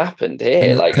 what has happened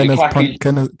here? Like,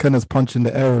 Kenna's punching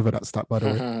the air over that stat, by the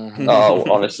way. Oh,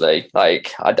 honestly,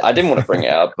 like, I didn't want to bring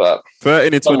it up, but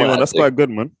 13 and 21, that's quite good,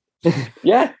 man.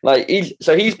 Yeah, like,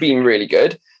 he's been really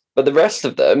good, but the rest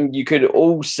of them, you could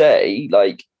all say,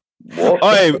 like, what?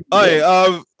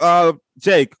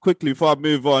 Jake, quickly before I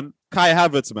move on, Kai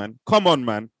Havertz, man, come on,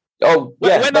 man. Oh,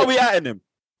 yeah. When are we at him?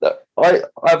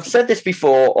 I've said this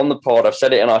before on the pod. I've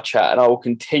said it in our chat, and I will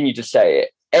continue to say it.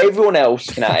 Everyone else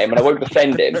can at him, and I won't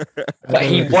defend him. But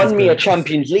he won me a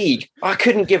Champions League. I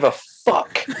couldn't give a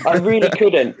fuck. I really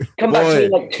couldn't. Come back to me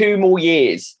in like 2 more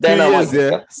years. Then 2 years,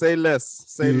 yeah. Say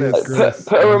less.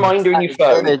 Put a reminder in your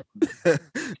phone.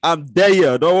 I'm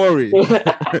there. Don't worry.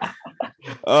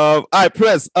 All right,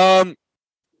 Press.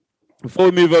 Before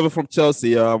we move over from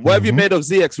Chelsea, what have you made of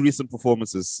Ziyech's recent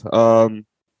performances?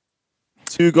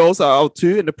 2 goals out of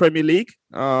 2 in the Premier League.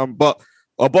 But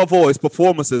above all, his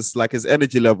performances, like his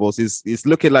energy levels, he's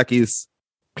looking like he's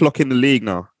clocking the league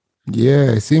now.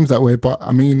 Yeah, it seems that way. But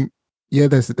I mean, yeah,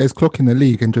 there's clocking the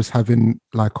league and just having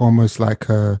like almost like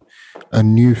a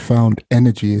newfound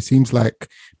energy. It seems like,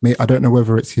 I don't know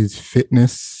whether it's his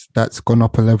fitness that's gone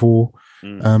up a level,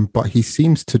 but he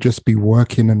seems to just be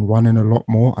working and running a lot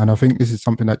more. And I think this is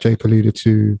something that Jake alluded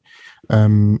to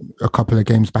a couple of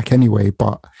games back anyway.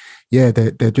 But yeah,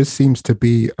 there just seems to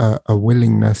be a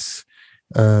willingness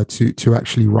to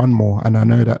actually run more. And I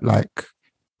know that like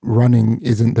running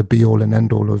isn't the be all and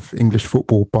end all of English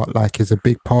football, but like is a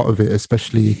big part of it,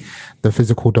 especially the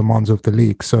physical demands of the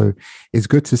league. So it's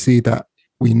good to see that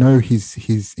we know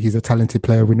he's a talented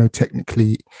player. We know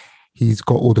technically he's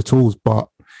got all the tools, but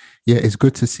yeah, it's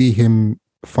good to see him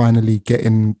finally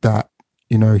getting that,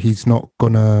 you know, he's not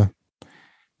gonna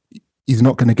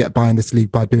get by in this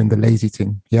league by doing the lazy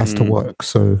thing. He has to work.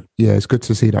 So yeah, it's good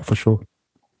to see that for sure.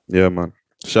 Yeah, man.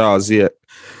 Shout out Ziyech.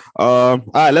 All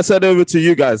right, let's head over to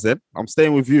you guys then. I'm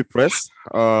staying with you, Press.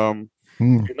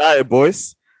 United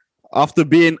boys. After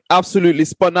being absolutely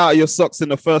spun out of your socks in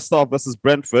the first half versus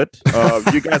Brentford,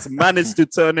 you guys managed to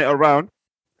turn it around.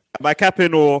 Am I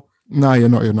capping or? No, you're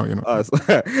not. You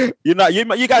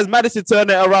guys managed to turn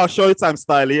it around Showtime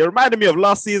style. It reminded me of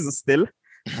last season still.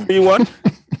 3-1.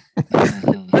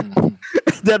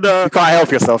 Then, you can't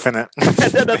help yourself, innit?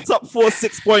 And then the top 4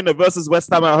 6-pointer versus West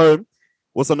Ham at home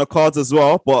was on the cards as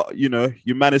well. But, you know,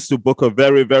 you managed to book a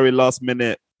very, very last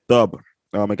minute dub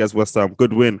against West Ham.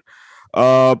 Good win.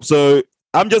 So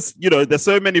I'm just, you know, there's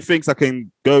so many things I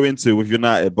can go into with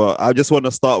United, but I just want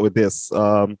to start with this.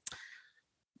 The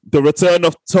return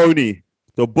of Tony,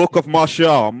 the book of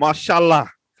Martial, Mashallah,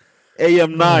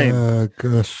 AM9.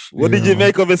 Gosh. What did you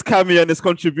make of his cameo and his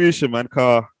contribution, man,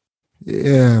 Car?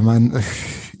 Yeah, man.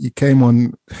 He came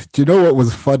on. Do you know what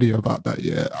was funny about that?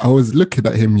 Yeah, I was looking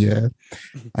at him,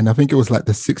 and I think it was like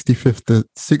the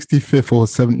 65th or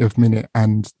 70th minute,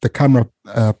 and the camera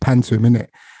panned to him in it.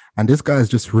 And this guy is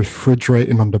just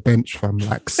refrigerating on the bench, fam,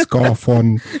 like scarf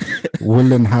on,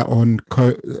 woolen hat on,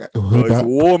 coat, hood up.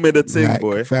 Warm in the thing, like,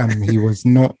 boy. Fam, he was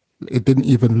not. It didn't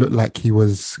even look like he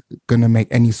was gonna make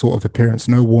any sort of appearance.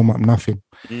 No warm up, nothing.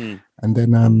 And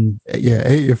then,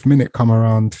 80th minute come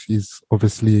around. He's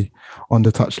obviously on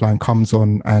the touchline, comes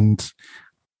on, and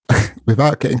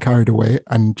without getting carried away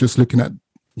and just looking at,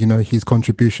 you know, his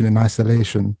contribution in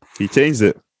isolation, he changed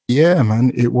it. Yeah,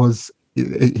 man, it was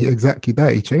exactly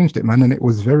that. He changed it, man, and it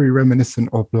was very reminiscent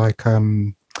of like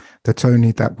the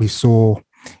Tony that we saw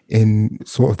in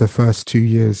sort of the first 2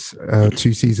 years,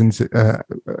 2 seasons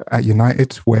at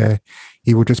United, where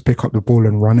he would just pick up the ball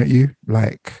and run at you.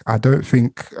 Like, I don't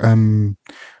think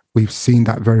we've seen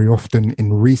that very often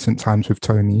in recent times with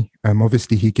Tony.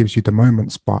 Obviously, he gives you the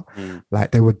moments, but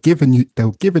like they were giving him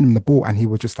the ball, and he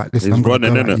was just like, "Listen, I'm going to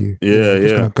go at you.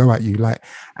 Just going to go at you." Like,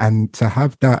 and to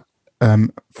have that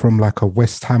from like a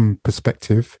West Ham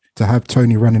perspective, to have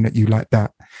Tony running at you like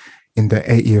that, in the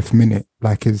 80th minute,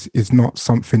 like is not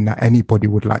something that anybody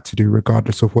would like to do,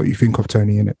 regardless of what you think of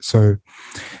Tony in it. So,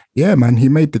 yeah, man, he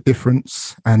made the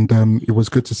difference, and it was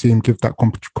good to see him give that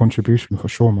contribution for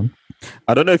sure, man.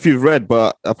 I don't know if you've read,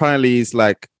 but apparently he's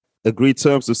like agreed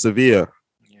terms with Sevilla.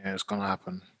 Yeah, it's gonna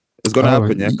happen. It's gonna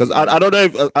happen, yeah. Because I don't know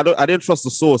if I didn't trust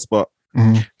the source, but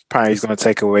apparently he's gonna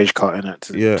take a wage cut in it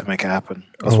to make it happen.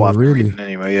 That's what I've been reading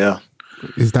anyway. Yeah.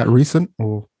 Is that recent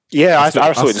or? Yeah, I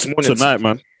saw it this morning. Tonight,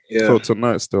 man. Yeah, so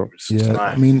tonight still. Yeah,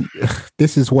 tonight. I mean,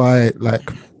 this is why, like,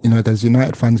 you know, there's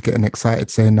United fans getting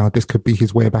excited saying now this could be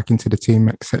his way back into the team,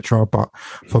 etc. But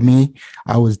for me,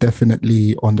 I was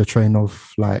definitely on the train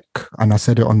of like, and I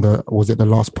said it on the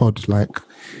last pod, like,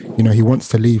 you know, he wants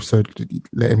to leave, so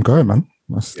let him go, man.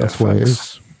 That's what it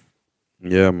is.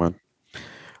 Yeah, man.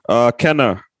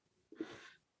 Kenna,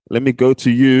 let me go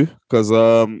to you because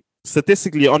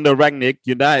statistically under Rangnick,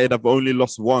 United have only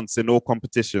lost once in all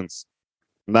competitions.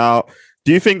 Now,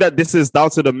 do you think that this is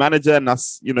down to the manager, and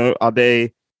that's, you know, are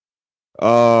they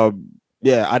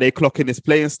clocking his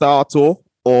playing style at all,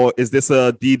 or is this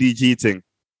a DDG thing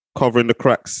covering the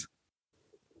cracks?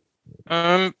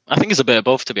 I think it's a bit of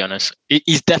both, to be honest.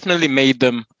 He's definitely made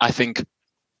them, I think,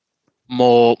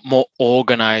 more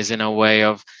organized in a way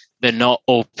of they're not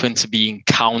open to being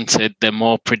counted. They're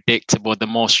more predictable. They're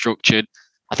more structured.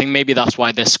 I think maybe that's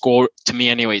why they score. To me,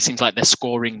 anyway, it seems like they're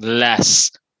scoring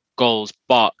less goals,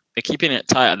 but they're keeping it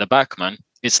tight at the back, man.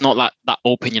 It's not like that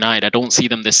open United. I don't see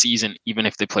them this season, even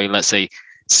if they play, let's say,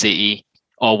 City,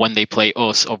 or when they play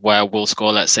us, of where we'll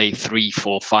score, let's say, 3,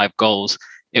 4, 5 goals.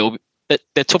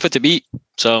 They're tougher to beat.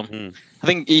 So I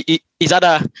think he's had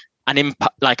an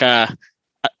impact, like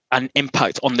an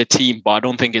impact on the team, but I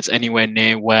don't think it's anywhere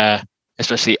near where,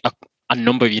 especially a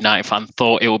number of United fans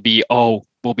thought it will be. Oh,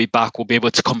 we'll be back. We'll be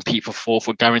able to compete for fourth.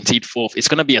 We're guaranteed fourth. It's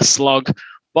going to be a slug,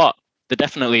 but they're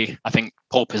definitely, I think,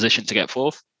 pole position to get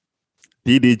fourth.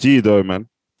 DDG though, man.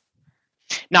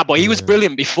 Nah, but he was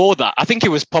brilliant before that. I think he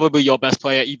was probably your best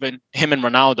player, even him and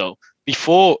Ronaldo.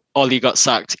 Before Oli got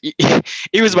sacked,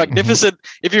 he was magnificent.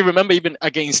 If you remember, even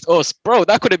against us, bro,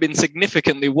 that could have been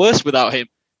significantly worse without him.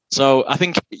 So I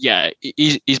think, yeah,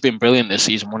 he's been brilliant this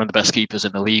season. One of the best keepers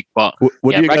in the league. But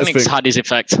what do you guys Rangnick's think? had his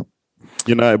effect.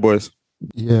 United boys.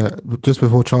 Yeah, just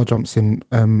before Charles jumps in,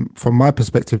 from my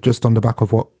perspective, just on the back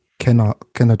of what Kenna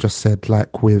just said,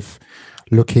 like with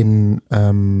looking,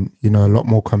 you know, a lot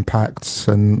more compact,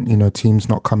 and, you know, teams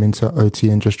not coming to OT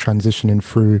and just transitioning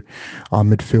through our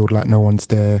midfield like no one's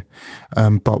there.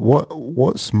 But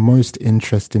what's most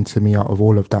interesting to me out of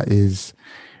all of that is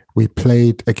we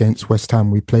played against West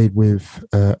Ham. We played with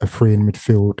a three in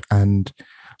midfield, and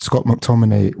Scott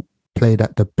McTominay played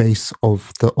at the base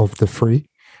of the three,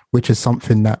 which is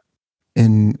something that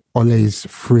in Ole's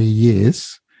 3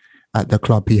 years at the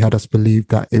club, he had us believe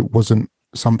that it wasn't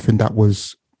something that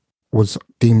was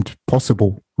deemed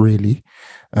possible, really.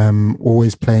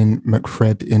 Always playing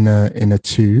McFred in a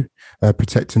 2,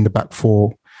 protecting the back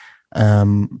 4.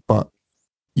 But,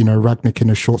 you know, Rangnick in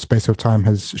a short space of time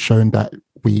has shown that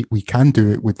we can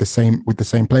do it with the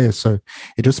same players. So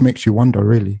it just makes you wonder,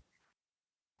 really.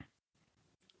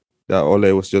 That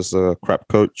Ole was just a crap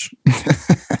coach.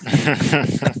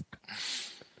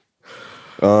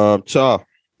 Char.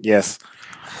 Yes.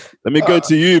 Let me go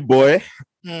to you, boy.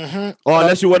 Mm-hmm. Or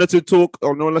unless you wanted to talk,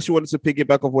 or no, unless you wanted to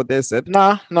piggyback off what they said.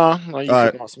 No. You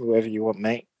right. can ask me whatever you want,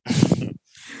 mate.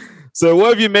 So,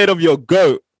 what have you made of your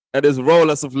GOAT and his role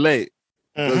as of late?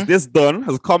 Because this Don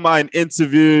has come out in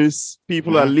interviews.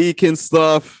 People are leaking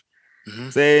stuff,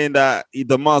 saying that he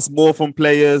demands more from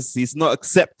players. He's not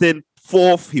accepting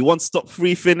fourth. He wants top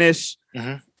 3 finish.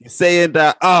 He's saying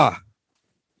that,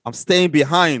 I'm staying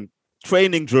behind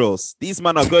training drills. These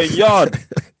men are going yard.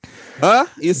 Huh?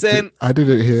 He's saying... I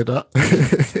didn't hear that.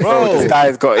 Bro, this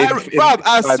guy's got...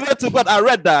 I swear to God, I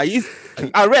read that. He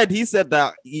said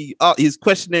that he's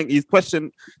questioning.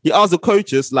 He asked the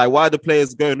coaches, like, why are the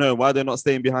players going home? Why are they not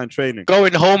staying behind training?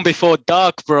 Going home before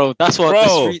dark, bro. That's what the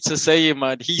streets are saying,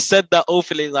 man. He said that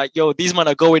openly, like, yo, these men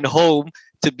are going home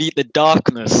to beat the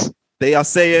darkness. They are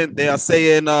saying,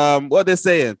 what are they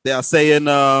saying? They are saying,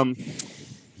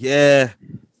 yeah,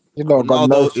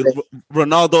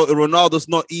 Ronaldo's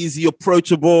not easy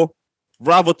approachable.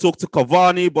 Rather talk to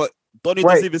Cavani, but Donny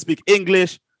doesn't even speak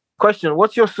English. Question: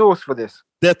 what's your source for this?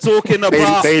 They're talking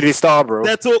about Daily Star, bro.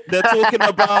 They're talking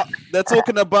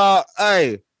about.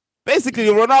 Hey, basically,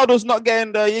 Ronaldo's not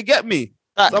getting there. You get me?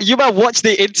 You might watch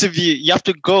the interview. You have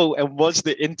to go and watch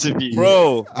the interview,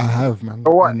 bro. I have, man.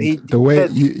 What? The way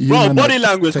you bro, body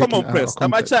language. Come on, Press.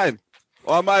 Am I chatting?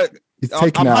 Or am I?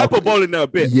 I'm hyperboling there a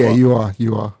bit. Yeah, you are.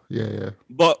 Yeah.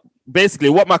 But basically,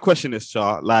 what my question is,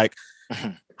 Char, like,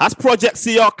 Has Project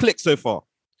CR clicked so far?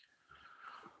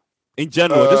 In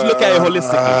general, just look at it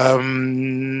holistically.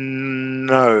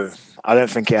 No, I don't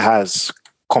think it has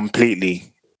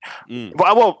completely.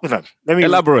 Well, let me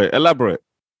elaborate.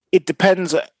 It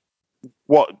depends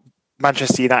what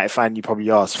Manchester United fan you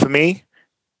probably ask. For me,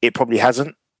 it probably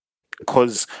hasn't,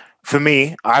 because for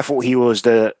me, I thought he was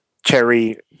the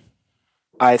cherry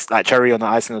on the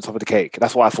icing on the top of the cake.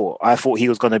 That's what I thought. I thought he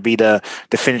was going to be the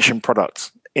finishing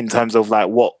product in terms of like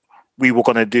what we were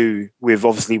going to do with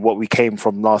obviously what we came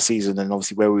from last season and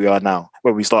obviously where we are now,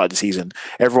 where we started the season.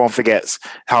 Everyone forgets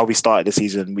how we started the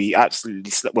season. We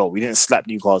absolutely we didn't slap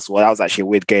Newcastle. Well, that was actually a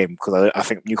weird game because I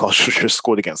think Newcastle should have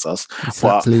scored against us.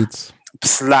 Slapped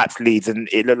Leeds, and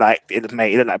it looked like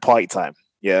party time.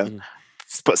 Yeah.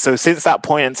 But so since that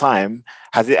point in time,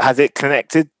 has it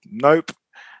connected? Nope.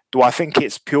 Do I think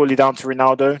it's purely down to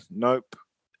Ronaldo? Nope.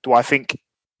 Do I think?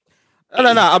 No.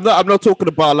 I'm not talking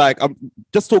about like. I'm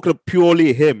just talking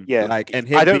purely him. Yeah. Like and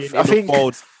him. I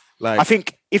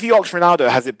think if you ask Ronaldo,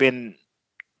 has it been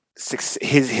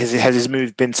his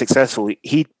move been successful?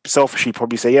 He'd selfishly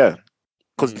probably say yeah,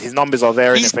 because his numbers are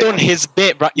there. He's done his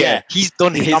bit, right? Yeah, he's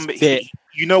done his bit.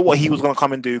 You know what he was going to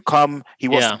come and do. He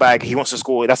wants to bag. He wants to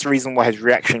score. That's the reason why his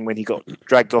reaction when he got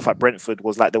dragged off at Brentford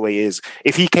was like the way he is.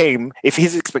 If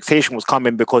his expectation was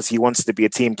coming because he wanted to be a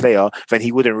team player, then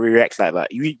he wouldn't react like that.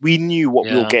 We knew what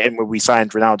we were getting when we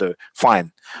signed Ronaldo.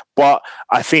 Fine. But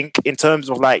I think in terms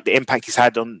of like the impact he's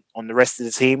had on the rest of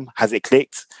the team, has it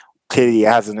clicked? Clearly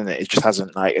it hasn't, and it just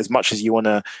hasn't. Like as much as you want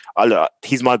to, look,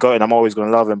 he's my goat and I'm always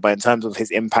going to love him. But in terms of his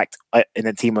impact in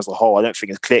the team as a whole, I don't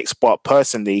think it clicks. But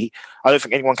personally, I don't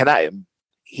think anyone can at him.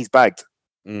 He's bagged.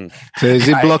 So is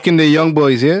he blocking the young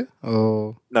boys here?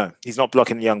 Or no, he's not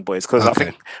blocking the young boys because I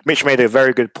think Mitch made a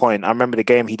very good point. I remember the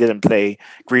game he didn't play.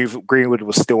 Greenwood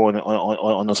was still on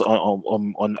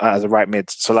as a right mid.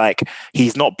 So like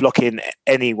he's not blocking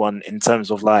anyone in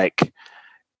terms of like.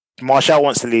 Martial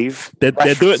wants to leave. They're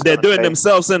doing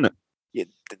themselves, isn't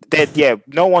it?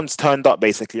 No one's turned up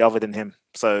basically other than him.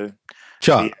 So,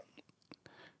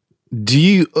 do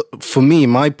you? For me,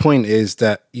 my point is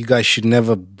that you guys should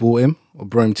never bought him or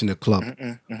brought him to the club.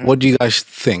 What do you guys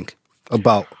think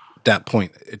about that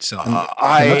point itself?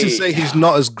 Not to say he's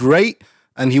not as great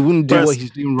and he wouldn't do what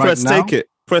he's doing right now.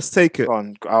 Press take it.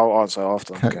 I'll answer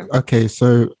after. Okay,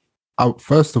 so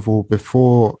first of all,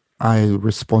 before I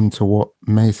respond to what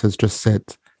Mace has just said,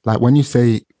 like when you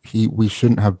say we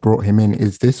shouldn't have brought him in,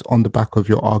 is this on the back of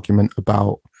your argument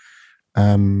about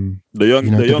the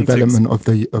development of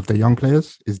the young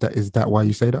players? Is that why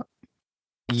you say that?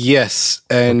 Yes,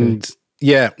 and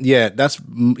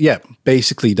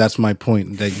basically that's my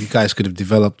point, that you guys could have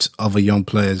developed other young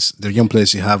players, the young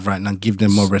players you have right now, give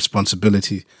them more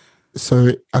responsibility.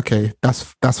 So okay,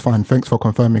 that's fine. Thanks for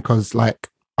confirming, because like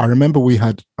I remember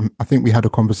I think we had a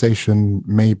conversation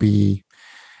maybe,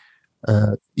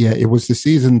 it was the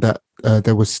season that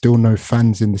there was still no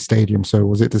fans in the stadium. So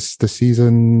was it the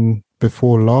season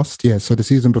before last? Yeah, so the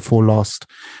season before last,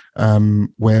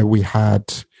 where we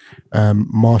had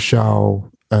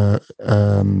Martial,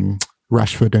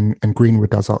 Rashford and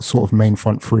Greenwood as our sort of main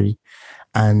front three.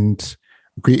 And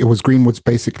it was Greenwood's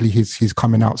basically his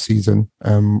coming out season,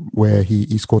 where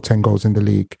he scored 10 goals in the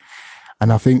league.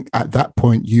 And I think at that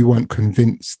point, you weren't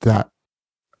convinced that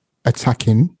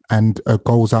attacking and a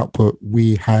goals output,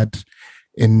 we had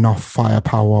enough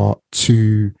firepower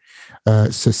to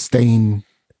sustain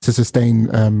success.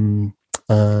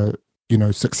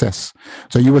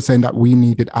 So you were saying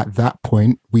that at that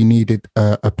point, we needed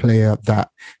a player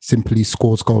that simply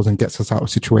scores goals and gets us out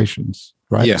of situations,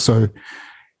 right? Yeah. So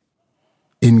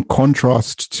in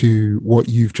contrast to what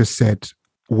you've just said,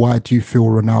 why do you feel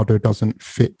Ronaldo doesn't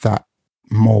fit that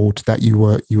mold that you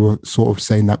were sort of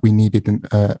saying that we needed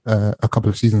a couple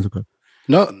of seasons ago?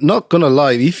 Not gonna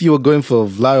lie, if you were going for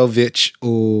Vlahovic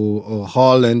or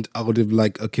Haaland, I would have been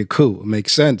like, okay, cool, it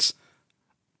makes sense.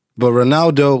 But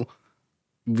Ronaldo,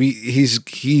 he's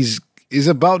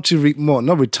about to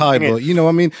not retire, but you know what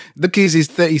I mean? The kid is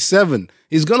 37.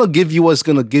 He's gonna give you what's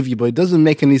gonna give you, but it doesn't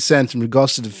make any sense in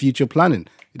regards to the future planning.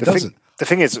 It doesn't. The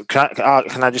thing is, can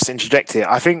I just interject here?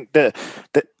 I think the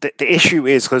issue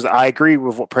is, because I agree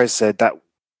with what Prez said, that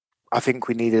I think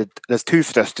we needed. There's 2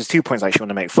 points I actually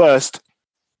want to make. First,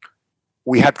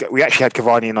 we actually had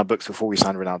Cavani in our books before we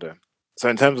signed Ronaldo. So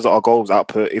in terms of our goals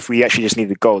output, if we actually just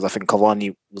needed goals, I think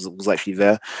Cavani was actually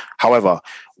there. However,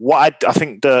 what I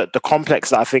think the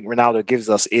complex that I think Ronaldo gives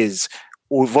us is,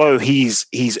 although he's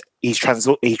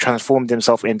transformed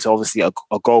himself into obviously a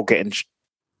goal getting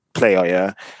player,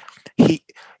 yeah.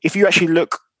 If you actually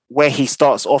look where he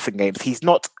starts off in games, he's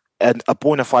not a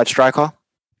bona fide striker.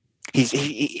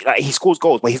 he scores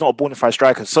goals, but he's not a bona fide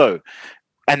striker. So,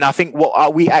 and I think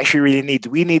what we actually really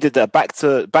needed a back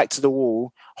to the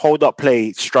wall, hold up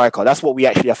play striker. That's what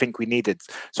I think we needed.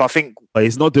 So I think, but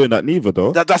he's not doing that neither,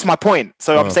 though. That's my point.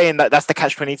 So I'm saying that's the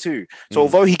catch-22. So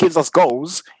although he gives us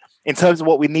goals, in terms of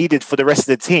what we needed for the rest of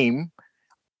the team,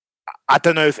 I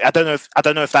don't know if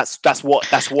that's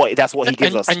what he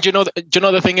gives us. And do you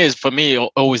know the thing is, for me,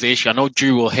 always the issue. I know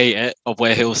Drew will hate it, of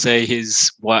where he'll say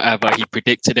his whatever he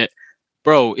predicted it,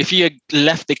 bro. If you had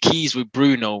left the keys with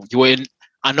Bruno, you were in.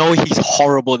 I know he's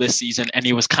horrible this season, and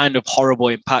he was kind of horrible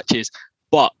in patches,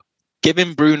 but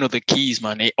giving Bruno the keys,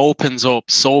 man, it opens up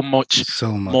so much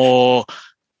more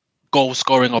goal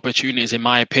scoring opportunities, in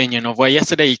my opinion. Of where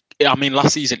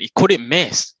last season, he couldn't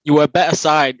miss. You were a better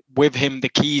side with him the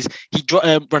keys.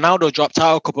 Ronaldo dropped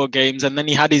out a couple of games, and then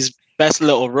he had his best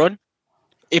little run.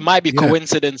 It might be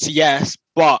coincidence, yes,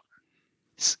 but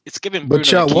it's giving Bruno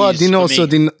the keys. What I also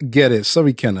didn't get it,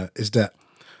 sorry, Kenna, is that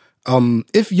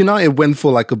if United went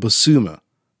for like a Basuma,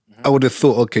 I would have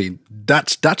thought, okay,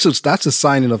 that's a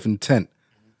signing of intent.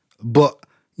 But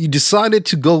you decided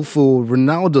to go for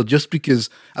Ronaldo just because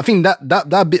I think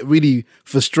that bit really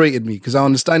frustrated me, because I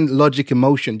understand logic,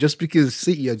 emotion. Just because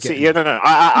City are getting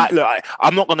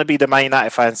I'm not going to be the Man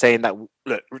United fan saying that.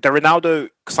 Look, the Ronaldo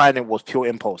signing was pure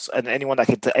impulse, and anyone that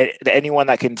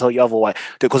can tell you otherwise,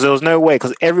 because there was no way.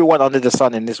 Because everyone under the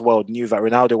sun in this world knew that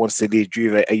Ronaldo wants to leave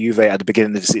Juve at the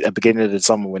beginning of the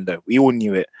summer window. We all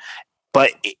knew it.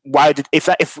 But if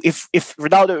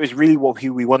Ronaldo is really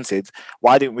who we wanted,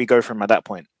 why didn't we go for him at that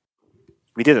point?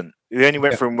 We didn't. We only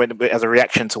went for him as a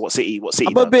reaction to what City.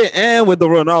 I'm a bit with the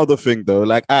Ronaldo thing though.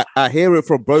 Like I hear it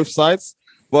from both sides,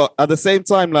 but at the same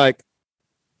time, like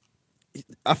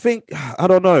I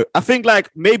don't know. I think like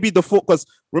maybe the focus.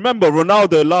 Remember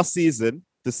Ronaldo last season,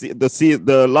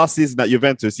 the last season at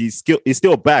Juventus, he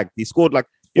still bagged. He scored like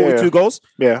 42 goals.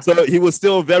 Yeah. So he was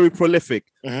still very prolific.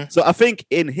 Mm-hmm. So I think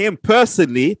in him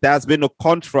personally, there's been a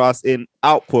contrast in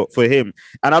output for him.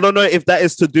 And I don't know if that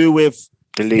is to do with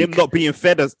him not being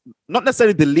fed as, not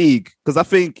necessarily the league, because I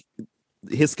think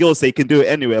his skills say he can do it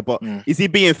anywhere, but is he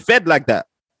being fed like that?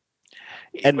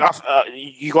 And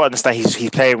you got to understand, he's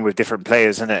playing with different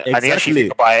players, isn't it? Exactly. And he actually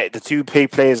think about it, the two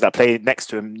players that play next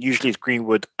to him usually is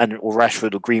Greenwood or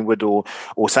Rashford or Greenwood or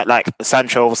like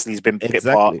Sancho. Obviously, he's been picked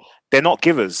apart. They're not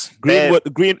givers. They're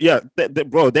going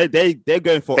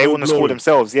for. They want to score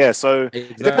themselves. Yeah. So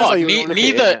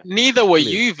neither were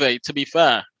Juve, to be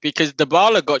fair, because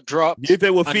Dybala got dropped.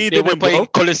 Juve were feeding him, playing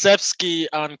Kulusevski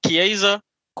and Chiesa.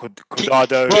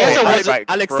 Cuadrado,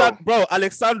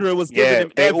 Alexandro was giving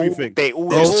him everything. They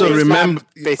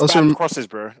spam crosses,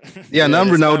 bro. Yeah, now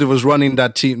Ronaldo was running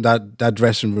that team, that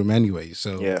dressing room anyway.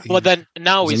 So well, then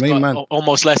now he's got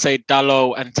almost, let's say,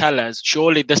 Dalot and Telles.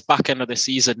 Surely this back end of the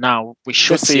season now we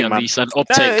should see at least an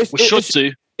uptake.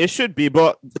 It should be,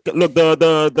 but look,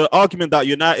 the argument that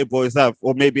United boys have,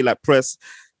 or maybe like press,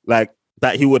 like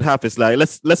that he would have, is like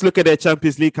let's look at their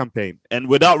Champions League campaign, and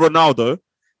without Ronaldo.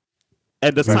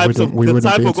 And the types of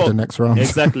the next round.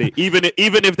 Exactly. Even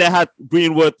if they had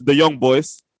Greenwood, the young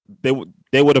boys, they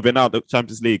would have been out the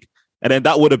Champions League, and then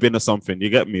that would have been something.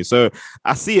 You get me? So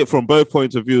I see it from both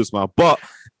points of views, man. But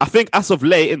I think as of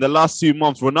late, in the last 2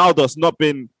 months, Ronaldo's not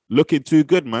been looking too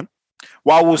good, man.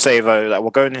 What I will say though, that we're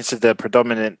going into the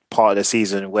predominant part of the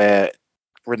season where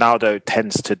Ronaldo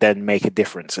tends to then make a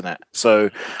difference in it. So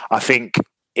I think.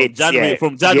 From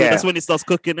January, that's when he starts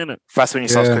cooking, innit? That's when he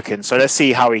starts cooking. So let's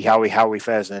see how he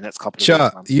fares in the next couple of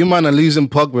weeks. Man. You man are losing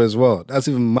Pogba as well. That's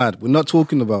even mad. We're not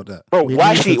talking about that. Bro, we're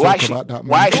actually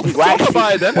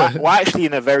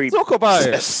in a very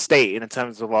state in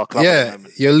terms of our club. Yeah,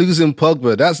 you're losing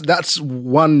Pogba. That's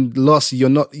one loss. You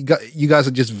guys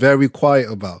are just very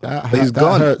quiet about. He's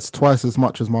gone. Hurts twice as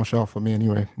much as Martial for me,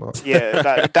 anyway. But.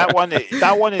 Yeah, that one is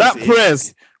that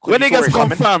press when it gets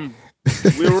confirmed.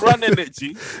 We're running it,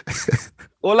 G.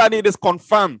 All I need is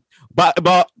confirm. But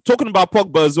talking about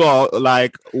Pogba as well,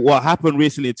 like what happened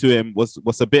recently to him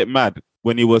was a bit mad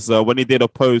when he did a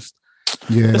post.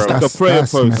 Yeah, it's like a prayer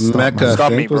post.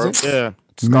 Scummy, bro. Yeah,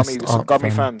 scummy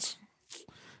fans.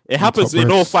 It happens in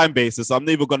all fan bases. I'm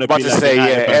never gonna be like say,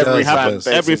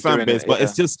 every fan base, but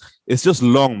it's just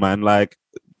long, man. Like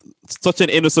such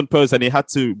an innocent post, and he had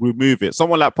to remove it.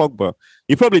 Someone like Pogba,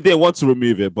 he probably didn't want to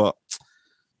remove it, but.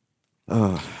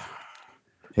 Man.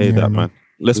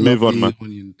 Let's move on, man.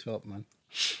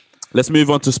 Let's move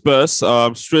on to Spurs.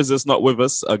 Strizzer's not with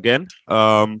us again.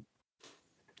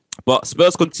 But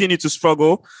Spurs continue to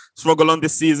struggle on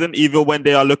this season, even when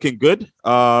they are looking good.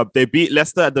 They beat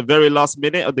Leicester at the very last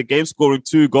minute of the game, scoring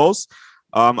 2 goals.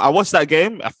 I watched that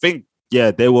game. I think,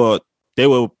 they were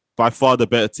by far the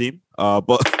better team.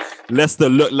 But Leicester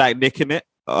looked like nicking it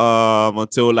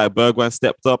until like Bergwijn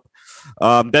stepped up.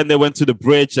 Then they went to the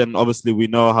bridge, and obviously we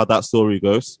know how that story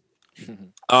goes.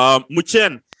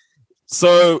 Muchen,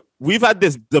 so we've had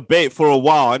this debate for a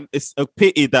while, and it's a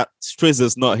pity that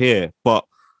Strizzer's not here, but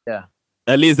Yeah.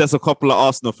 at least there's a couple of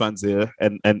Arsenal fans here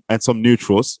and some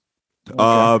neutrals.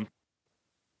 Okay.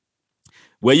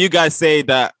 Where you guys say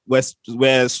that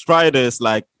where Strider is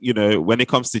like, you know, when it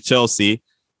comes to Chelsea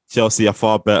are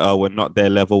far better. We're not their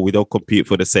level. We don't compete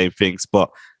for the same things. But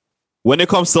when it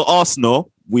comes to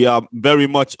Arsenal, we are very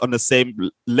much on the same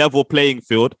level playing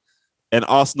field. And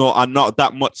Arsenal are not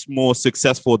that much more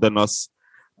successful than us.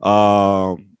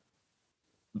 Bar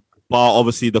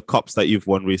obviously the cups that you've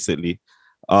won recently.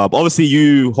 But obviously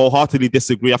you wholeheartedly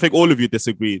disagree. I think all of you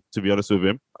disagree, to be honest with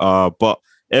him. But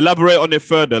elaborate on it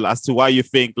further as to why you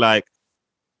think like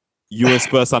you and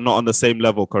Spurs are not on the same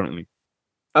level currently.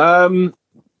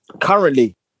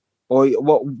 Currently, or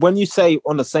what? When you say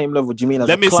on the same level, do you mean as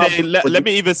Let a me club? say, let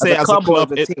me even say as as a a club or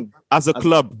club, as a team? as a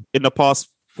club in the past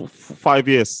 5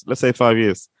 years. Let's say 5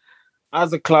 years.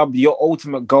 As a club, your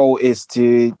ultimate goal is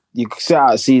to you set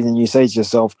out a season. You say to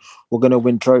yourself, "We're going to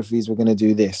win trophies. We're going to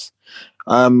do this."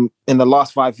 In the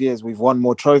last 5 years, we've won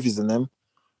more trophies than them.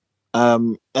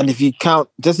 And if you count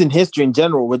just in history in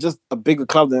general, we're just a bigger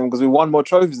club than them because we won more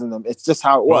trophies than them. It's just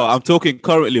how it works. Bro, I'm talking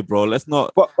currently, bro. Let's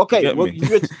not. But okay, get well, me.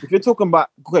 if you're talking about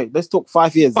let's talk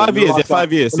 5 years. 5 years, yeah,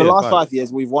 5 years. In the yeah, last 5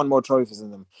 years, we've won more trophies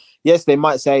than them. Yes, they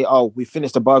might say, "Oh, we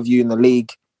finished above you in the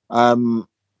league,"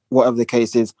 whatever the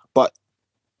case is. But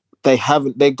they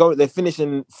haven't. They're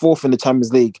finishing fourth in the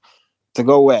Champions League. To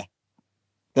go where?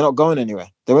 They're not going anywhere.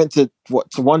 They went to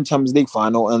one Champions League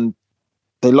final and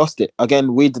they lost it.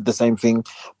 Again, we did the same thing,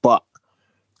 but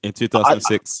in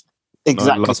 2006.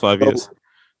 exactly. No, last 5 years.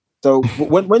 So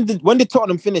when did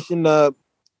Tottenham finish in the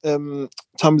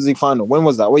Champions League final? When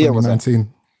was that? What year was that?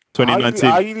 2019.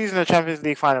 Are you losing the Champions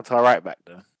League final to a right back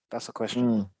though? That's a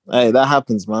question. Hey, that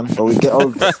happens, man. But we get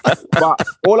over it. But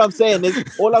all I'm saying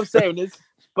is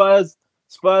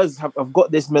Spurs have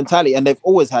got this mentality, and they've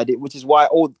always had it, which is why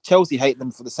all Chelsea hate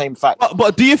them for the same fact.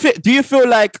 But do you feel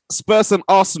like Spurs and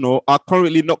Arsenal are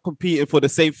currently not competing for the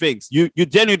same things? You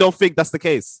genuinely don't think that's the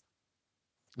case?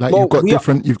 Like Well,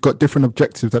 you've got different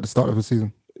objectives at the start of the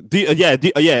season.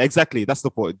 Yeah, exactly. That's the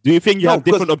point. Do you think you have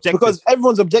different objectives? Because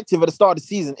everyone's objective at the start of the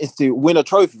season is to win a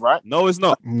trophy, right? No, it's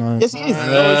not. No. Yes, it is.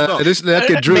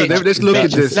 Drew, let's look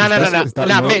at this. No. Is that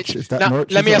Nah, Norwich? Mitch. Is that Nah,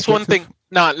 Norwich's let me ask one objective? thing.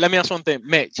 Let me ask one thing.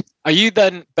 Mitch, are you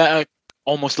then better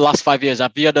almost the last 5 years?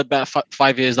 Have you had a better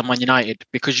 5 years than Man United?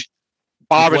 Because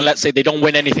barring, let's say, they don't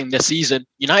win anything this season,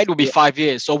 United will be 5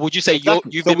 years. So would you say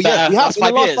you've been better last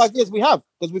 5 years? In the last 5 years, we have,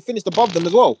 because we finished above them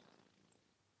as well.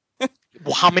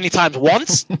 Well, how many times?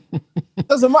 Once? It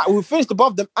doesn't matter. We finished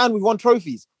above them and we won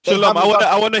trophies. They Shalom, haven't done-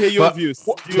 I want to hear your But- views.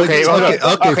 Okay,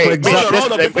 for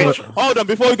example, Hold on.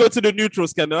 Before we go to the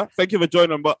neutrals, Kenna, thank you for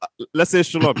joining. But let's say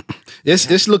Shalom.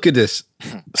 let's look at this.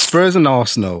 Spurs and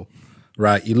Arsenal,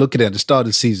 right? You look at it at the start of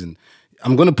the season.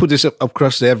 I'm going to put this up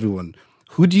across to everyone.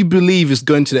 Who do you believe is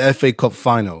going to the FA Cup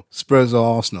final? Spurs or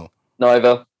Arsenal?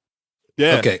 Neither.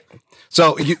 Yeah. Okay.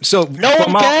 No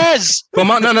one cares.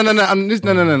 From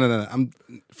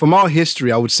our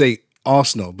history, I would say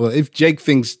Arsenal. But if Jake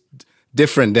thinks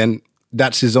different, then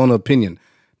that's his own opinion.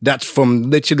 That's from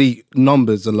literally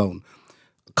numbers alone.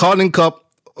 Carling Cup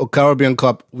or Caribbean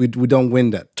Cup, we don't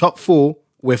win that. Top four,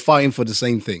 we're fighting for the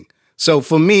same thing. So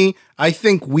for me, I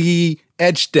think we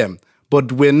edged them,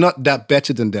 but we're not that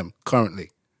better than them currently.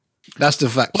 That's the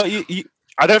fact. But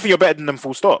I don't think you're better than them.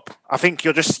 Full stop. I think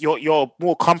you're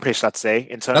more accomplished. I'd say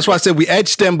in terms. That's why I said we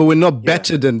edged them, but we're not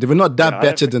better than them. We're not that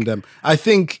better than them. I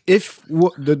think if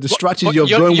the strategy of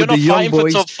going with the young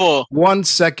boys. Top four. 1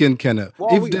 second, Kenna.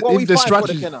 What are we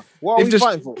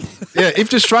fighting for, If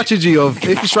the strategy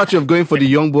of going for the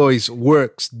young boys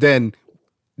works, then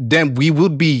there will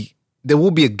be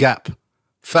a gap.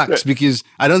 Facts, because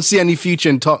I don't see any future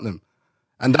in Tottenham.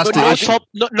 And that's But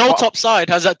no top side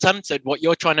has attempted what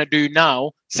you're trying to do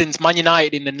now since Man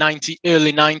United in the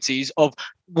early 90s of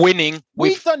winning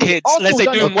with kids. Let's say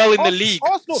doing well in the league.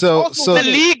 The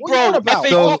league, bro. FA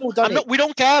Cup. We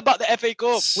don't care about the FA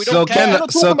Cup. We don't care.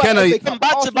 You've done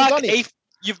back-to-back eighth.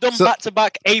 You've done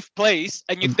back-to-back eighth place,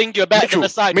 and you think you're better than the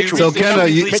side. So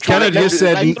Kenna just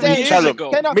said.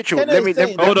 Mitchell, let me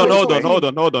hold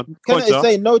on. Kenna is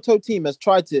saying no toe team has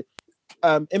tried to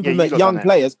implement young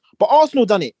players, but Arsenal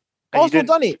done it. Arsenal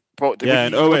done it. Bro, wait.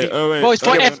 Bro, it's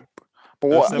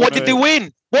what did they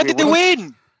win? What did they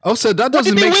win? Also, that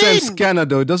doesn't make sense, Kenna,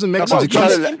 though. It doesn't make sense.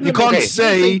 You can't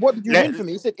say. What did you win for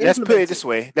me? He said, let's put it this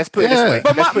way.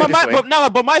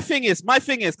 But my thing is,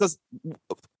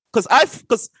 because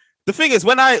the thing is,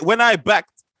 when I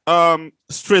backed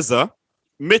Strizza,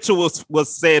 Mitchell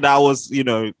was saying I was,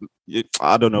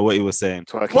 I don't know what he was saying.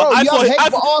 Bro, I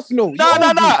thought Arsenal. No.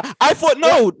 I thought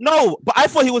but I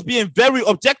thought he was being very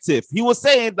objective. He was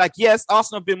saying like, yes,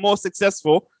 Arsenal have been more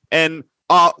successful and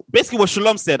are basically what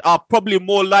Shalom said, are probably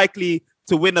more likely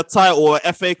to win a title or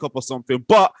a FA Cup or something.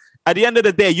 But at the end of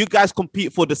the day, you guys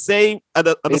compete for the same. At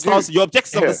the start, your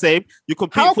objectives are the same. You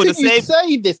compete for the same. How can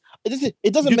you say this?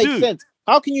 It doesn't make sense.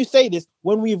 How can you say this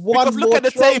when we've won? Because look at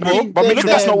the table. But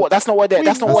Mitchell, that's not what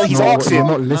he's asking. You're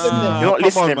not listening. You're not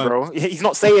listening, bro. He's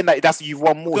not saying that you've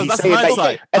won more. He's saying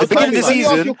that at the beginning of the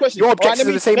season, your objectives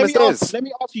are the same as theirs. Let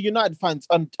me ask you, United fans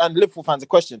and Liverpool fans, a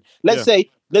question. Let's say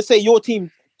your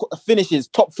team finishes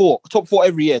top four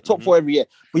every year, but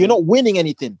you're not winning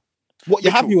anything. What,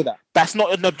 you're happy with that? That's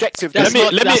not an objective. Let me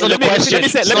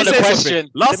say something.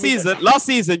 Last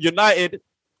season, United,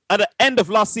 at the end of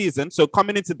last season, so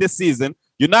coming into this season,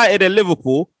 United and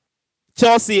Liverpool,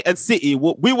 Chelsea and City,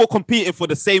 we were competing for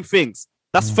the same things.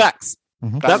 That's facts.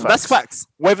 Mm-hmm. That's facts.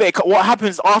 What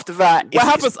happens after that?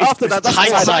 That's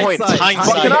hindsight.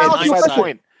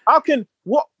 How can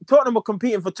Tottenham are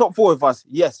competing for top four with us?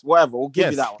 Yes, whatever. We'll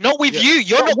give you that one. Not with you.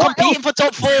 You're not competing for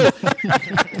top four.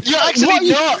 You're actually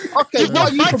not. Okay, You've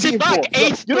got back-to-back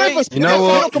eighth place. You know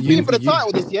what? You're not competing for the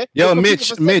title this year. Yo,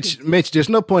 Mitch, there's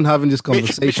no point having this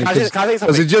conversation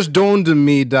because it just dawned on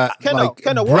me that Liverpool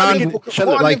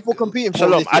competing for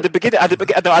Shalom, at the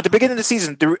beginning of the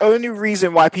season, the only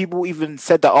reason why people even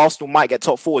said that Arsenal might get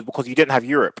top four is because you didn't have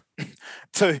Europe.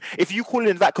 So if you call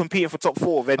in that competing for top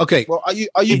four, then okay. Well, are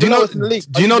you below us in the league?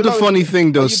 Do you know the funny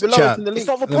thing, though, chat? It's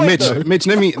not the point, Mitch,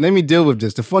 let me deal with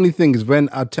this. The funny thing is when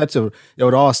Arteta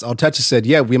said,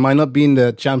 yeah, we might not be in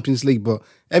the Champions League, but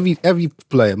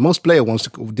most player want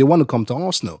to come to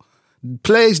Arsenal.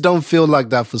 Players don't feel like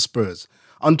that for Spurs.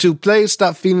 Until players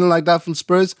start feeling like that from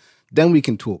Spurs, then we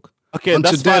can talk. Okay,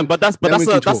 that's fine, but that's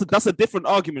a different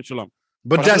argument, Shalom.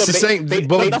 But that's the same.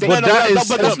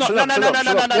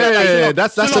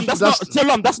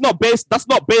 That's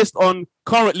not based on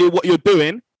currently what you're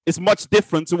doing. It's much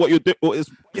different to what you're doing. It's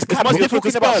much different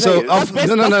to Spurs. That's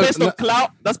based on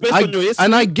clout. That's based on your history.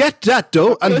 And I get that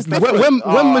though. And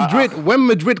when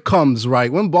Madrid comes,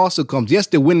 right? When Barca comes, yes,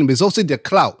 they're winning, but it's also their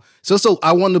clout. So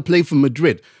I want to play for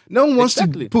Madrid. No one wants to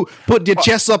put their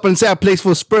chest up and say I play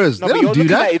for Spurs. They don't do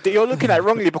that. You're looking at it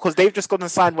wrongly because they've just gone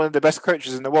and signed one of the best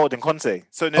coaches in the world in Conte.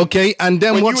 So okay, and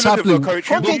then what's happening? Come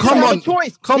on. Come on.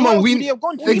 Come on. We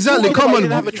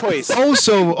didn't have a choice.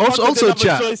 Also,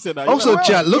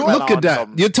 chat. Look at that.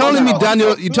 You're telling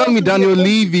me Daniel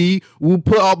Levy will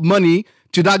put up money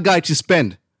to that guy to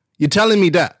spend. You're telling me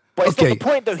that. But it's not the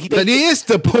point, though. That is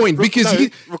the point because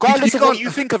regardless of what you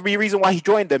think of the reason why he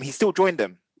joined them, he still joined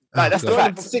them. Like that's the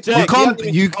fact.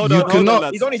 You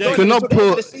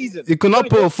cannot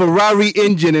put a Ferrari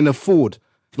engine in a Ford.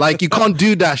 Like you can't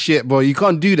do that shit, bro. You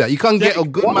can't do that. You can't get a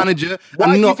good manager.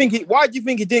 Why do you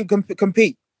think he didn't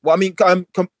compete? Well, I mean,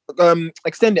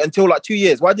 extend it until like 2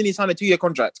 years. Why didn't he sign a 2-year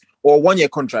contract or a 1-year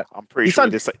contract? I'm pretty sure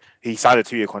he signed a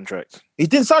 2-year contract. He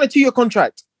didn't sign a 2-year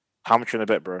contract. How much in a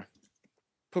bet, bro?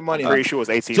 Put money. I'm pretty sure it was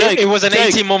 18. It was an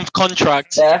 18-month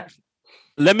contract. Yeah.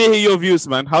 Let me hear your views,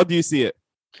 man. How do you see it?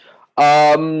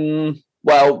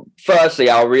 Well,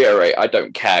 firstly, I'll reiterate, I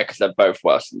don't care because they're both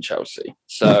worse than Chelsea.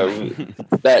 So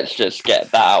let's just get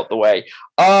that out the way.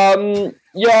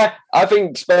 Yeah, I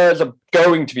think Spurs are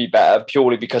going to be better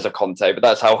purely because of Conte, but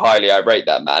that's how highly I rate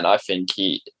that man. I think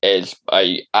he is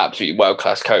a absolutely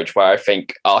world-class coach, where I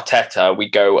think Arteta, we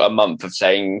go a month of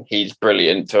saying he's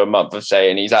brilliant to a month of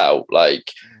saying he's out.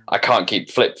 Like, I can't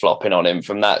keep flip-flopping on him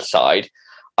from that side.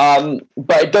 But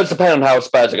it does depend on how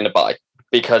Spurs are going to buy,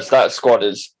 because that squad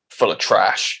is full of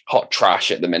trash, hot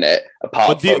trash at the minute.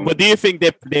 But do you think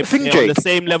they're on the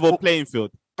same level playing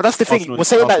field? But that's the thing. We're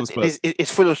saying that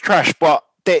it's full of trash, but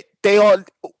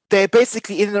they're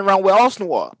basically in and around where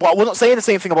Arsenal are. But we're not saying the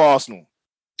same thing about Arsenal.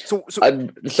 So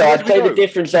I'd say the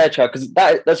difference there, Chad, because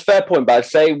that's a fair point. But I'd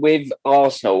say with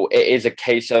Arsenal, it is a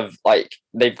case of like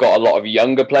they've got a lot of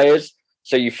younger players.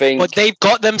 So you think, but they've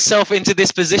got themselves into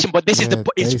this position. But this is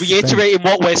it's reiterating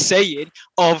what we're saying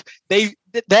of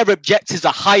their objectives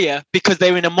are higher because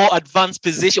they're in a more advanced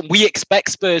position. We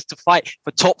expect Spurs to fight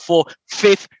for top 4,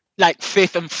 fifth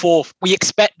and fourth. We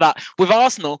expect that. With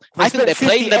Arsenal, I think they're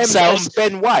playing themselves.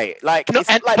 Ben White,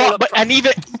 and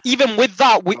even with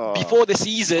that, before the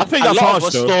season, I think that's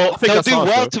harsh, thought they'll do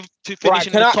well to finish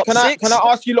in the top 6. Can I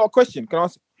ask you a lot of questions?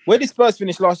 Where did Spurs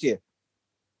finish last year?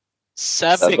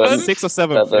 7th? 6th or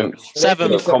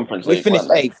 7th. Conference we finished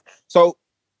 8th. So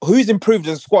who's improved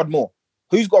as a squad more?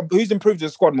 Who's improved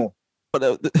as a squad more? But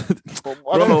I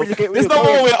bro, don't really get where it's you're not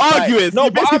going. what we're Like, arguing. No,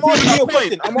 You but I'm basically asking you a proved my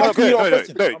question. point. I'm asking you a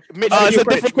question. Mitch, It's a Mitch,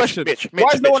 different question. Mitch, Why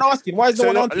is no Mitch. one asking? Why is no So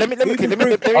one let answering? me answer. Who's Let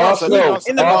me improved? answer.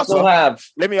 In the Arsenal have.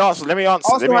 Let me answer.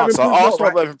 Arsenal have improved what,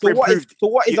 Arsenal right? have So improved.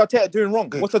 what is Arteta doing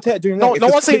wrong? What's Arteta doing wrong? No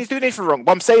one's saying he's doing anything wrong.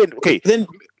 But I'm saying, okay, Then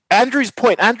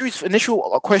Andrew's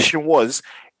initial question was,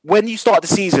 when you start the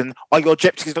season, are your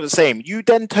objectives not the same? You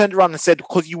then turned around and said,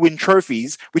 because you win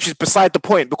trophies, which is beside the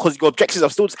point, because your objectives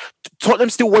are still, Tottenham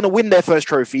still want to win their first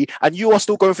trophy, and you are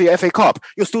still going for your FA Cup.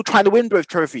 You're still trying to win both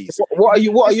trophies. what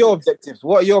are your objectives?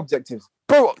 What are your objectives?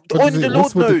 Bro, only the Lord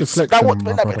what's with the knows. deflection,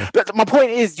 my brother? But my point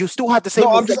is, you still have the same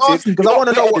No, I'm just objective. asking because You're I want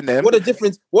to not know better than them. what the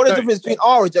difference between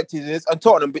our objectives is and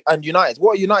Tottenham and United's.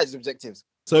 What are United's objectives?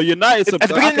 So United's At the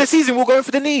beginning of the season, we're going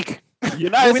for the league.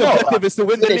 United's not. objective is to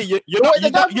win the league. You Wait,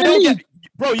 don't that's the get, league.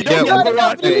 bro. You Yeah, don't get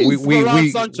Varane. Hey,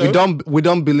 Varane, Sancho. we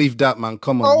don't believe that, man.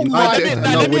 Come on, Oh my United God. are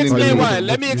not Let me winning the explain league. why.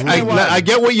 Let me explain why. I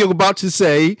get what you're about to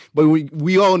say, but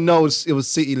we all know it was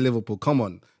City Liverpool. Come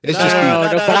on, let's just be. No,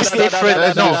 but that's different.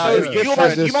 Let's No, just-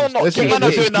 You might not let's get just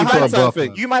doing the keep hindsight our buff, thing.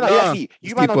 man. You might not Nah. actually,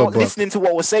 you might keep not our not buff. listening to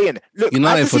what we're saying. Look,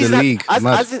 United for the league,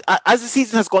 mad. as the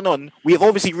season has gone on, we have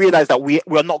obviously realised that we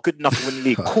are not good enough to win the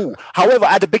league. Cool. However,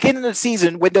 at the beginning of the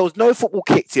season, when there was no football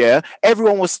kicked here,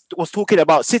 everyone was talking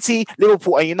about City,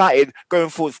 Liverpool, and United going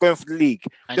for the league.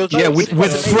 There was no Yeah,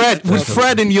 with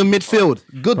Fred in your midfield.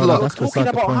 Good Brother, luck. that's talking beside the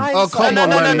about point. hindsight. Oh, come on,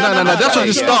 man. No. That's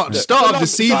what the start of the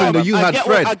season that you had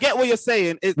Fred. I get what you're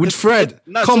saying. With Fred,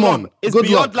 come on. It's Good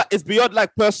beyond luck. it's beyond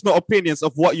like personal opinions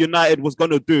of what United was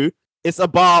gonna do. It's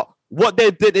about what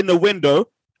they did in the window,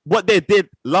 what they did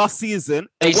last season.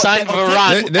 They and what signed their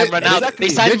Varane objective- and Ronaldo. Exactly.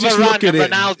 They signed They just Varane look at and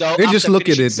it. Ronaldo. They just after look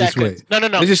at finishing it this second. way.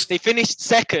 No. They just- They finished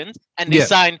second and they Yeah.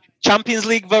 signed Champions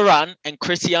League Varane and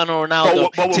Cristiano Ronaldo.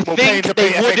 But to we're playing think to they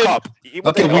play FA wouldn't. Cup.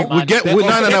 Okay, we get They're objective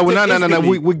no.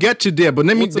 instantly. We get to there, but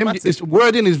let me Automatic. it's,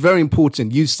 wording is very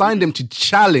important. You signed them to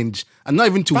challenge and not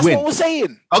even to That's win. what we're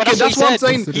saying. But Okay, that's what I'm he said.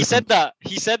 saying. He said that.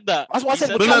 He said that. That's what I He said.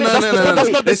 said We're that. No. That's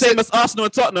not the They same said- as Arsenal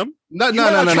and Tottenham. No. You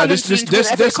are challenging to win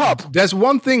FA Cup. There's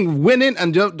one thing winning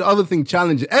and the other thing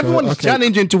challenging. Everyone's okay.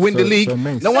 challenging to win the So- league. so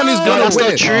Mace- No one is No, gonna That's win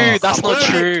not it. true. That's come not on.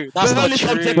 true. That's not Burnley's true.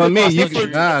 objective For me, are you-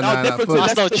 different- nah, are nah, different for- to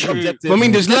That's not Leicester's true. objective. I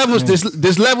mean, there's levels.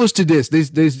 There's levels to this.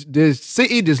 There's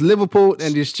City, there's Liverpool,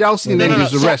 and there's Chelsea, and No, then no, no.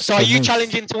 there's the rest. So are you Mace.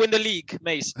 challenging to win the league,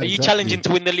 Mace? Are you Exactly. challenging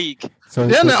to win the league? So,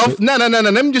 Yeah, so- no.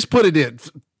 Let me just put it there.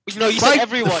 No, you said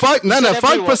everyone. You said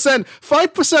everyone.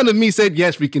 5% of me said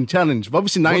yes, we can challenge. But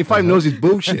obviously, 95 knows it's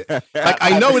bullshit. Like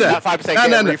I know that. 5%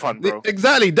 get a refund, bro.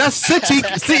 Exactly. That's City.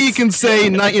 City can say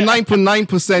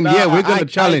 99.9%. Nah, Yeah, we're gonna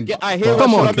challenge. I hear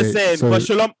Come what on. Shalom is saying, so- but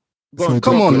Shalom, go so on,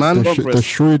 come go on, for it. man. Go for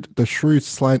it. the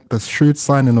shrewd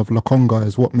signing of Lokonga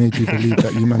is what made you believe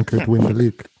that you man could win the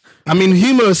league. I mean,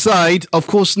 humor aside, of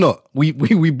course not. We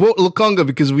bought Lukonga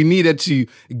because we needed to,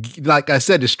 like I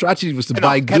said, the strategy was to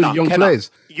buy good young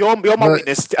players. You're my But-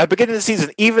 witness. At the beginning of the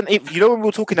season, even if when we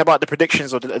were talking about the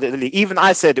predictions of the league, even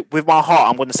I said with my heart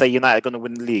I'm going to say United are going to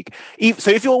win the league.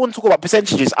 So if you want to talk about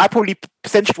percentages, I probably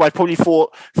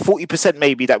thought 40%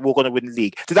 maybe that we're going to win the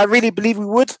league. Did I really believe we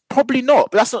would? Probably not.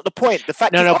 But that's not the point. The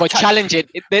fact No, is, but challenge it.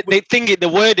 They think the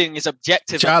wording is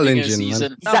objective. Challenging, at the beginning of the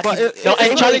man. season. No, but Exactly.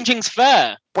 And challenging's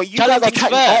fair. But you guys are challenging's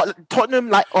fair. Tottenham,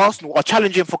 like Arsenal, are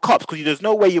challenging for cups because there's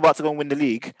no way you're about to go and win the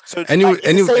league. So Anyway- it's the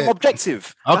anyway- same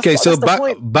objective. Okay, That's so the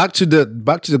point. back to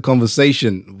the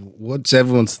conversation. What's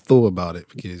everyone's thought about it?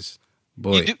 Because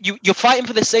boy, You're fighting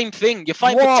for the same thing. You're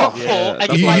fighting for top four, Yeah, and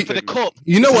that's you're what fighting I'm for the thinking. cup.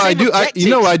 you know It's what the I same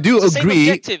do. I do objectives. It's the same agree.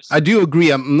 objectives. I do agree.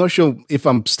 I'm not sure if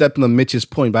I'm stepping on Mitch's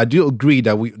point, but I do agree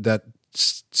that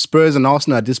Spurs and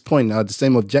Arsenal at this point are the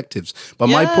same objectives. But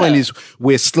my Yeah. point is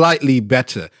we're slightly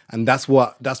better, and that's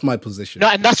my position. No,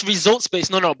 and that's results based.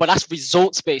 No, but that's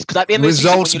results based. Because at the end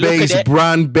Results of the season, when you look based, at it,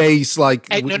 brand based, like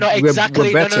no, we're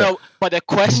exactly. better. No. But the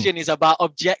question is about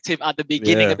objective at the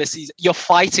beginning Yeah. of the season. You're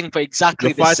fighting for exactly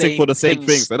You're the fighting same for the same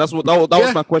things. And that's what that Yeah.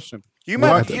 was my question. You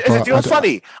might. Right, You but know what's I don't-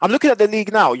 funny? I'm looking at the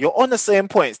league now. You're on the same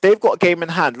points. They've got a game in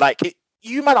hand.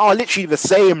 You man are literally the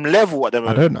same level at the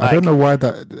moment. I don't know why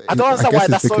that. I don't understand why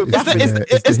that's so because baffling.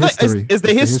 It's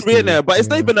the history in there, but it's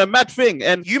not Yeah. even a mad thing.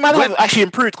 And You man have actually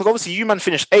improved because obviously you man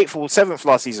finished 8th or 7th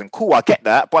last season. Cool, I get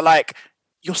that, but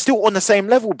you're still on the same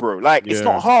level, bro. It's Yeah.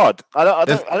 not hard. I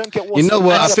don't get what. You know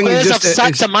what? I think it's Spurs have just-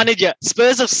 sacked a manager.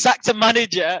 Spurs have sacked a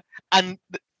manager, and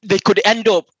they could end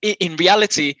up in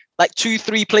reality like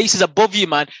 2-3 places above you,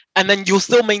 man. And then you'll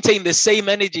still maintain the same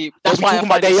energy. That's We're why I talking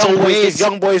about find their it young so boys, weird. this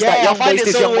young boys, Yeah, that I young find boys, it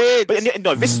this so young. weird. But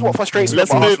no, this is what frustrates me Let's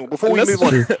about move- Arsenal. Before we let's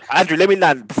move on, Andrew, let me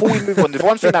land. Before we move on, there's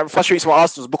one thing that frustrates me about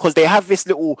Arsenal is because they have this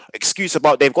little excuse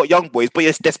about they've got young boys, but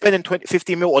they're spending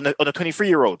 15 mil on a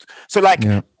 23-year-old. So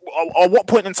Yeah. at what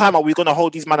point in time are we going to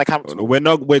hold these men accountable? We're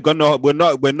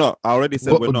not. I already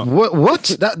said we're not. What?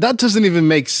 That doesn't even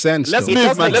make sense. Let's though.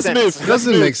 move, man. Let's move. It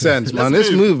doesn't make sense, man.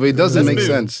 Let's move. It doesn't make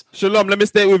sense. Shalom, let me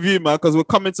stay with you, man, because we're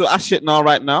coming to our shit now,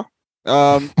 right now.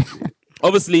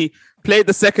 Obviously, played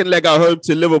the second leg at home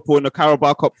to Liverpool in the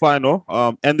Carabao Cup final.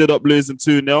 Ended up losing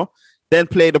 2-0. Then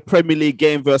played a Premier League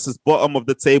game versus bottom of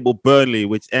the table Burnley,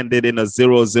 which ended in a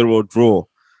 0-0 draw.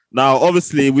 Now,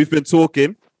 obviously, we've been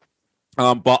talking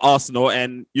about Arsenal,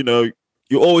 and you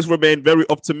always remain very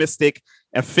optimistic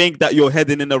and think that you're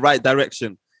heading in the right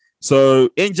direction. So,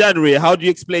 in January, how do you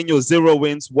explain your 0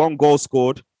 wins, 1 goal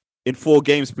scored in 4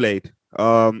 games played?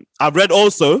 I've read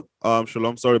also,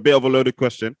 Shalom, sorry, a bit of a loaded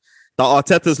question, that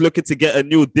Arteta's looking to get a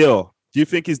new deal. Do you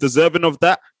think he's deserving of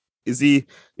that? Is he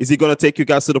going to take you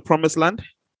guys to the promised land?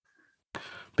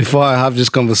 Before I have this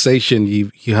conversation,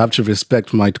 you have to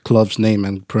respect my club's name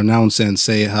and pronounce it and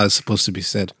say it how it's supposed to be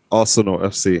said. Arsenal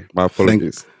FC. My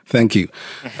apologies. Thank you.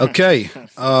 Okay.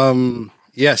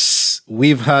 Yes,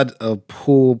 we've had a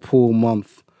poor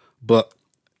month, but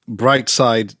bright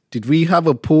side, did we have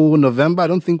a poor November? I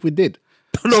don't think we did.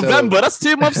 November, that's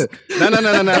 2 months. No. Not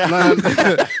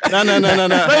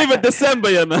even December,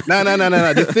 you know. No.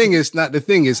 The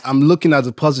thing is, I'm looking at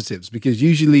the positives because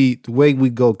usually the way we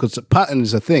go, because the pattern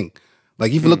is a thing.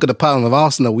 Like if you look at the pattern of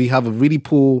Arsenal, we have a really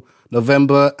poor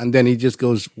November, and then it just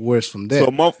goes worse from there.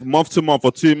 So month to month,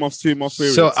 or 2 month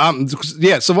period. So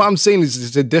So what I'm saying is,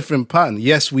 it's a different pattern.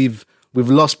 Yes, we've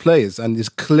lost players, and it's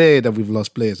clear that we've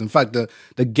lost players. In fact, the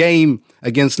game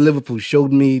against Liverpool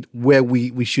showed me where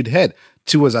we should head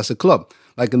towards as a club.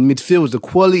 Like in midfield, the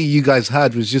quality you guys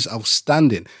had was just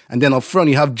outstanding. And then up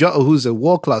front, you have Jota, who's a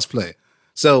world-class player.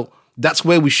 So that's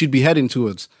where we should be heading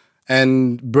towards.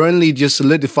 And Burnley just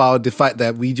solidified the fact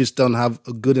that we just don't have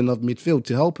a good enough midfield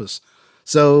to help us.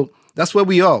 So that's where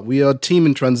we are. We are a team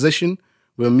in transition.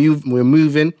 We're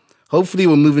moving. Hopefully,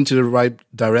 we're moving to the right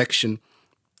direction.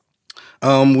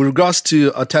 With regards to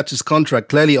Arteta's contract,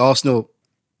 clearly Arsenal,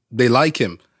 they like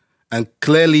him. And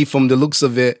clearly from the looks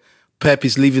of it, Pep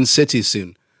is leaving City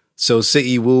soon. So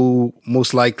City will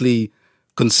most likely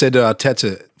consider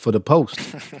Arteta for the post.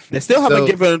 They still haven't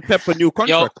given Pep a new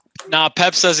contract.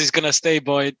 Pep says he's going to stay,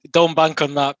 boy. Don't bank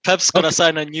on that. Pep's going to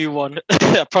sign a new one.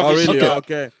 Probably. Really?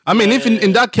 Okay. I mean, if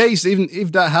in that case, even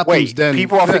if that happens, then...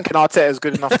 people are thinking Arteta is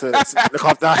good enough to look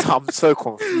after that. I'm so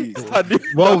confused.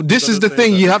 Well, this is the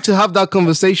thing. You have to have that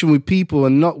conversation with people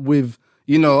and not with,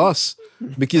 us.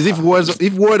 Because if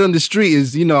word on the street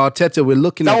is, Arteta, we're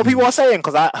looking at... That's what people are saying,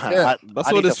 because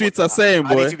that's what the streets are saying,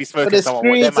 boy. The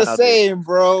streets are saying,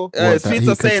 bro. The streets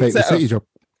are saying... City job.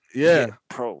 Yeah.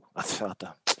 Bro, that's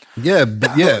further. Yeah,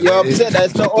 but yeah. You're upset that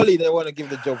it's not Oli they want to give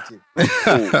the job to.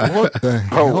 What the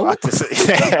hell?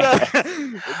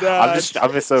 I'm just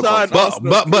so confused.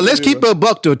 But let's keep a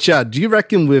buck though, Chad. Do you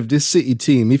reckon with this City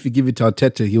team, if you give it to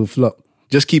Arteta, he'll flop?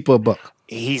 Just keep a buck.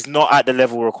 He's not at the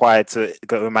level required to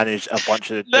go and manage a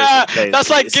bunch of players. That's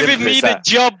like giving me the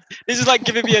job. This is like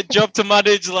giving me a job to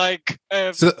manage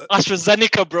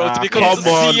AstraZeneca, bro, to become the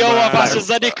CEO of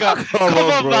AstraZeneca. Come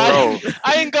on, man.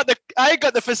 I ain't got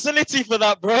the facility for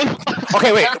that, bro.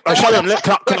 Okay, wait. Shalom,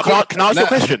 can I ask you a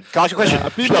question?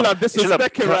 People are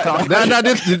disrespecting right now.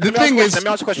 The thing is,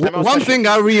 one thing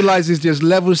I realize is there's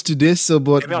levels to this. So,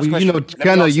 but you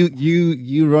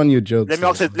run your jokes. Let me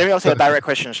ask you a direct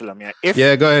question, Shalom.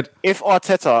 Yeah, go ahead. If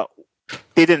Arteta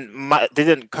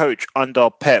didn't coach under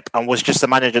Pep and was just a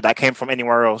manager that came from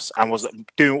anywhere else and was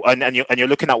doing and you're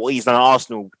looking at what he's done at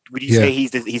Arsenal, would you say he's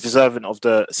deserving of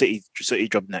the City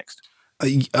job next?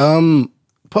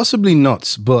 Possibly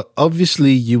not, but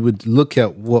obviously you would look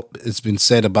at what has been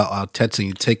said about Arteta and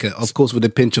you take it, of course, with a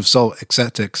pinch of salt,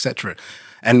 etc., etc.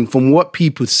 And from what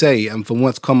people say and from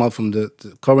what's come out from the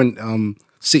current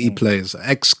City players,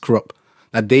 ex-crop,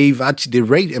 that they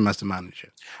rate him as the manager.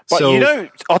 But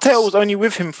Arteta was only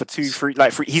with him for 3.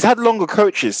 He's had longer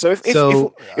coaches. So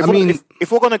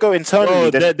if we're going to go internally,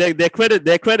 they're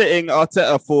crediting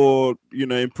Arteta for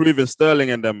improving Sterling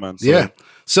and them, man. So. Yeah.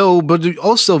 So, but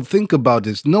also think about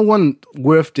this. No one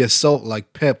worth their salt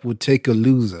like Pep would take a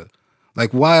loser.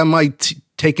 Like, why am I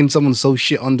taking someone so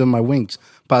shit under my wings?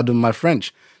 Pardon my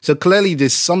French. So clearly,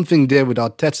 there's something there with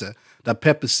Arteta that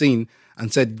Pep has seen. And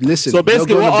said, "Listen, so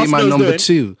basically, you're going to be my number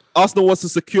 2." Arsenal wants to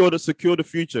secure the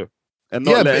future, and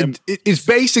not let him... it's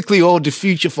basically all the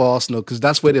future for Arsenal because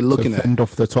that's where they're looking at. End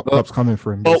off the top clubs coming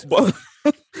for him.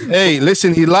 Hey,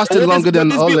 listen, he lasted longer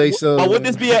than Ole. So would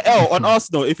this be an L on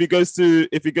Arsenal if he goes to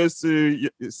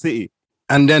City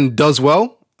and then does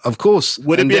well? Of course,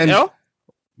 would it be an L?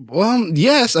 Well,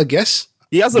 yes, I guess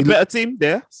he has a better team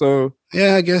there. So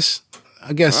yeah, I guess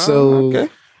so. Okay.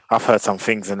 I've heard some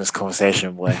things in this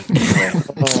conversation, boy.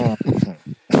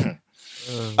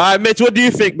 All right, Mitch, what do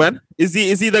you think, man? Is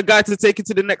he the guy to take it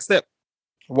to the next step?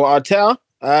 What Arteta?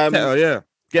 Yeah,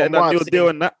 getting that new deal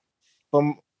and that.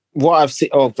 From what I've seen,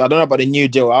 I don't know about the new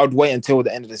deal. I would wait until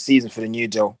the end of the season for the new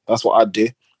deal. That's what I'd do.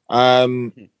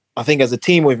 I think as a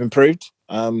team we've improved.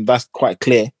 That's quite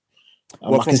clear.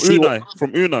 Well, from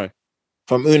Unai,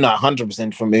 From Unai,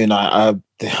 100% from Unai.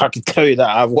 I can tell you that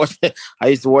I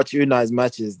used to watch Unai's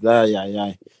matches.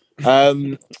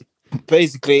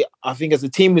 Basically, I think as the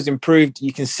team was improved,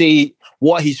 you can see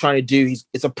what he's trying to do.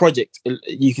 It's a project.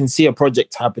 You can see a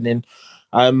project happening.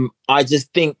 I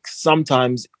just think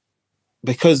sometimes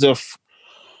because of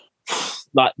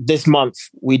like this month,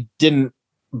 we didn't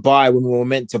buy when we were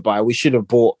meant to buy. We should have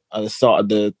bought at the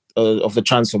start of the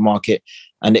transfer market,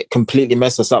 and it completely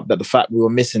messed us up. That the fact we were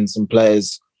missing some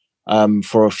players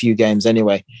for a few games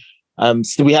anyway.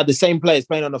 So we had the same players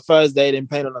playing on a Thursday, then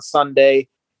playing on a Sunday.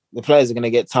 The players are going to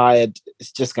get tired.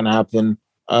 It's just going to happen.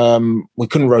 We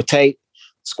couldn't rotate.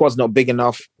 Squad's not big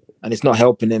enough, and it's not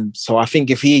helping him. So I think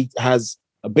if he has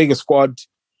a bigger squad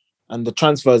and the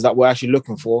transfers that we're actually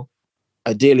looking for,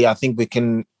 ideally, I think we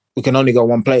can only go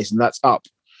one place, and that's up.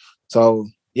 So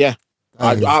yeah.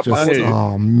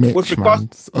 Mitch, with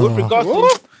regards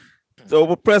to so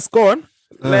we'll press go on.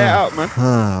 Lay it out, man.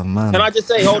 Oh, man. Can I just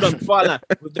say, hold on,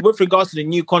 with regards to the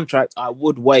new contract, I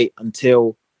would wait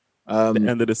until the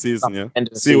end of the season, yeah.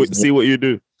 See what you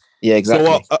do. Yeah,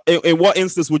 exactly. So in what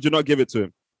instance would you not give it to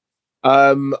him?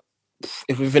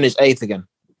 If we finish 8th again.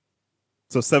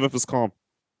 So 7th is calm.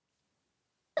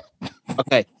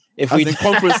 Okay. As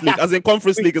in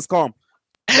conference league is calm.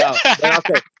 No,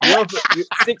 okay.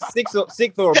 Sixth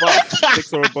or above.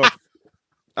 6 or above.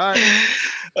 All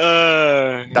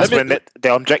right. That's when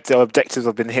the objectives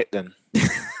have been hit then.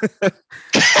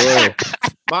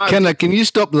 Kenna, can you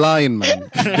stop lying, man?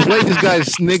 The way this guy is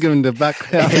sniggering in the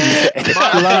back.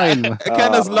 Lying, man.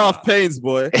 Kenna's laugh pains,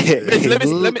 boy. Mitch, let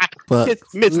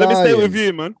me stay with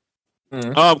you, man.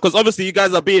 Because obviously you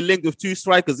guys are being linked with 2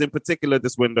 strikers in particular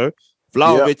this window,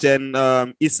 Vlahovic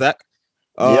and Isak.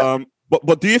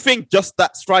 But do you think just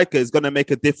that striker is going to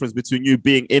make a difference between you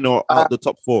being in or out the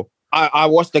top 4? I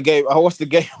watched the game. I watched the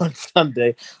game on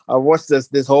Sunday. I watched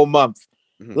this whole month.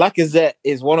 Lacazette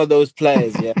is one of those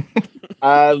players. Yeah,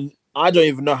 I don't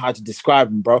even know how to describe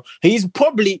him, bro. He's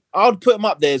probably, I would put him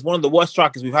up there as one of the worst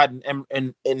strikers we've had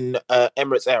in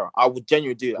Emirates era. I would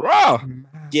genuinely do that. Wow.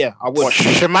 Yeah, I would. What,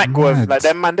 Shamak with like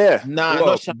them man there? Nah,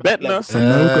 not Shamak.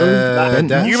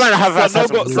 You might have had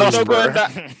Sanogo and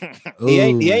that. He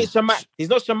ain't Shamak. He's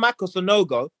not Shamak or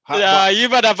Sonogo. You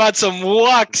might have had some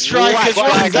whack strikers.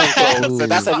 So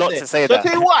that's a lot to say. So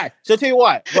tell you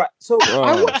why. Right. So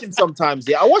I watch him sometimes.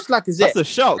 Yeah, I watch Lacazette. That's a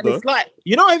shout, though. It's like,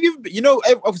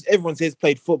 everyone says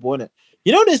played football, innit?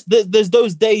 You know, there's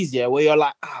those days, yeah, where you're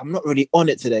like, I'm not really on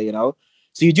it today, you know?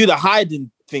 So you do the hiding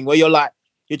thing where you're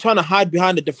trying to hide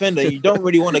behind the defender and you don't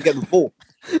really want to get the ball.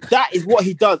 That is what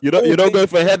he does. You don't go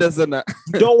for headers and that.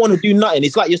 You don't want to do nothing.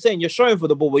 It's like you're saying you're showing for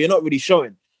the ball, but you're not really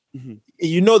showing. Mm-hmm.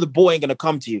 You know the ball ain't gonna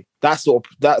come to you. That sort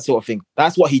of thing.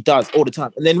 That's what he does all the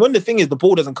time. And then when the thing is the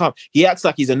ball doesn't come, he acts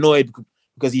like he's annoyed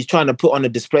because he's trying to put on a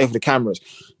display for the cameras.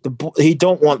 He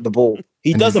don't want the ball.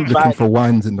 He doesn't bag. Looking for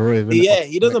wines in the room. Yeah,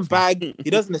 he doesn't bag. He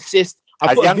doesn't assist.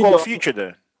 Has Yang got a future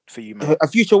though for you, man? A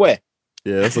future where?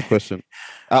 Yeah, that's a question.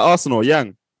 At Arsenal,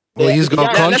 Yang. Well, he's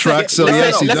got a contract, so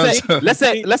yes, he does. Let's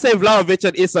say Vlahovic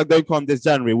and Isak don't come this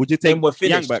January. Would you take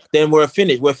Yang back? Then we're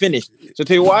finished. So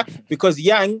tell you why? Because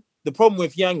Yang, the problem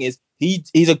with Yang is he's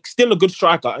still a good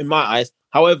striker in my eyes.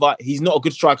 However, he's not a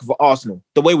good striker for Arsenal.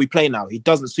 The way we play now, he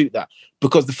doesn't suit that.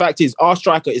 Because the fact is, our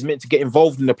striker is meant to get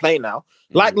involved in the play now,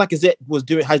 like Lacazette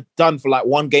has done for like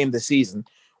one game this season,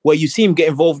 where you see him get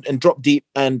involved and drop deep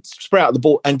and spray out the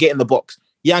ball and get in the box.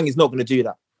 Yang is not going to do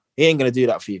that. He ain't going to do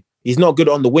that for you. He's not good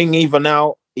on the wing either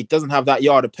now. He doesn't have that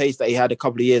yard of pace that he had a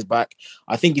couple of years back.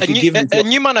 I think if you give him... A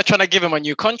new man are trying to give him a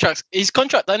new contract. His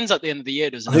contract ends at the end of the year,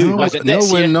 doesn't it? No,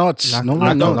 we're not. No,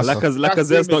 we're not.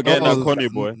 Lacazette's not getting that Connie,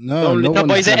 boy. No,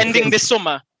 but is it ending this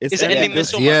summer? Is it ending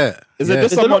this summer? Yeah. Is it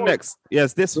this summer next?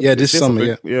 Yes, this summer,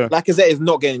 yeah. Lacazette is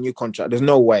not getting a new contract. There's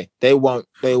no way. They won't.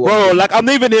 Bro, like, I'm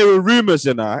not even hearing rumors,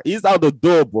 you know. He's out the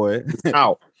door, boy.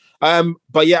 Out.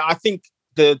 But yeah, I think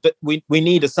we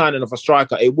need a signing of a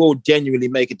striker. It will genuinely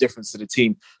make a difference to the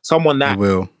team. Someone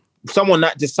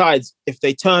that decides if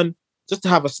they turn just to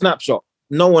have a snapshot.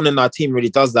 No one in our team really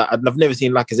does that. I've never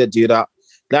seen Lacazette do that.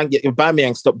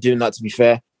 Aubameyang stopped doing that, to be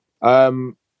fair.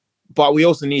 But we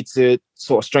also need to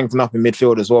sort of strengthen up in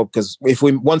midfield as well, because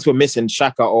once we're missing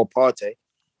Xhaka or Partey,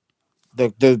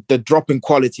 the drop in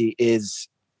quality is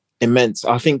immense.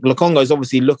 I think Lukonga is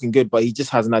obviously looking good, but he just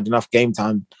hasn't had enough game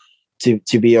time to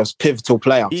be a pivotal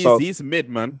player. He's mid,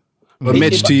 man. But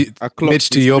Mitch,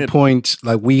 to your point,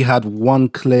 like we had one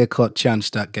clear-cut chance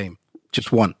that game,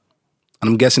 just one, and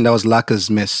I'm guessing that was Laka's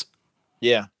miss.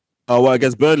 Yeah. Oh, well,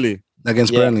 against Burnley.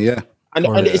 Burnley, yeah. And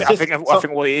it's just, I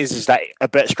think what it is that a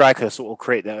bet striker sort of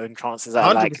create their own chances.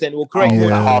 100% will create more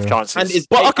than half chances. And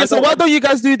so why don't you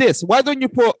guys do this? Why don't you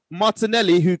put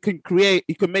Martinelli, who can create,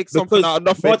 he can make something out of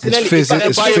nothing? It's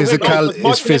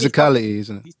physicality,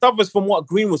 isn't it? He suffers from what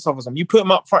Greenwood suffers from. You put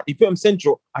him up front, you put him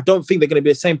central. I don't think they're going to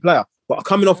be the same player. But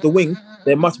coming off the wing,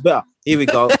 they're much better. Here we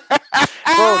go.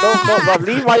 Bro,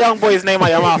 leave my young boy's name out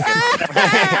your mouth.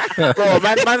 Bro,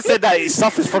 man said that he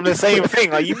suffers from the same thing.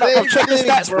 Like, you might check the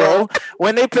stats, bro.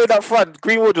 When they played up front,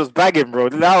 Greenwood was bagging, bro.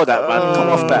 Allow that, man. Come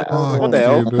off that. What the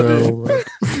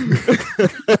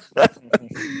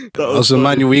hell? Also,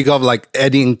 man, we got like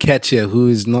Eddie Nketiah, who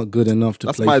is not good enough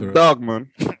to play for us. That's my dog,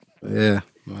 man. Yeah.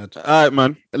 All right,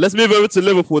 man. Let's move over to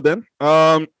Liverpool then.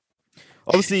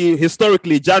 Obviously,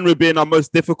 historically, January being our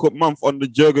most difficult month on the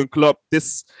Jurgen Klopp.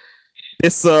 This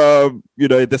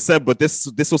December, this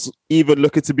was even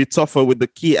looking to be tougher with the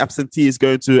key absentees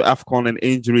going to AFCON and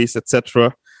injuries,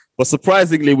 etc. But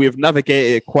surprisingly, we've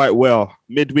navigated it quite well.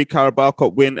 Midweek Carabao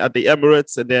Cup win at the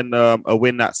Emirates, and then a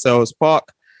win at Selhurst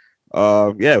Park.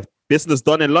 Business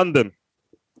done in London.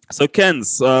 So,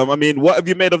 Kens, what have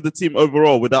you made of the team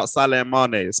overall without Salah and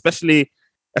Mane, especially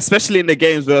in the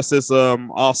games versus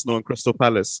Arsenal and Crystal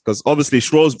Palace? Because obviously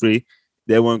Shrewsbury,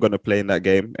 they weren't going to play in that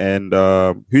game. And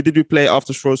who did we play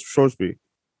after Shrewsbury?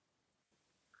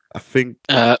 I think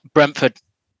Brentford.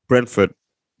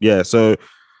 Yeah. So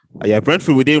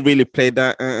Brentford, we didn't really play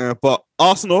that. But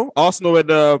Arsenal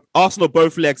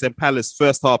both legs, and Palace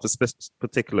first half in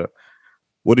particular.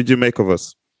 What did you make of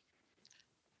us?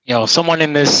 Someone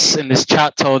in this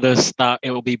chat told us that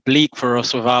it will be bleak for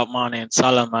us without Mane and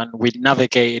Salah, man. We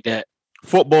navigated it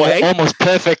almost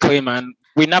perfectly, man.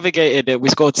 We navigated it. We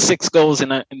scored 6 goals in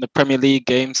the Premier League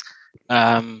games.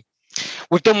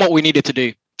 We've done what we needed to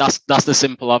do. That's the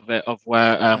simple of it. Of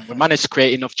where we managed to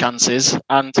create enough chances,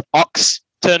 and Ox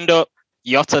turned up,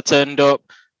 Jota turned up,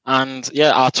 and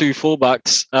our 2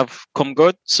 fullbacks have come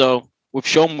good. So we've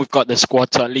shown we've got the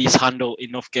squad to at least handle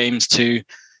enough games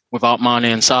without Mane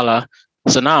and Salah.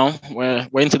 So now we're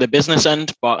into the business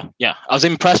end. But I was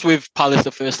impressed with Palace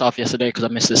the first half yesterday because I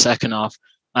missed the second half.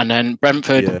 And then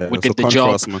Brentford, we did the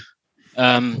job.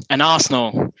 And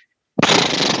Arsenal,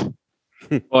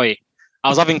 boy, I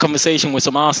was having a conversation with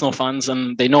some Arsenal fans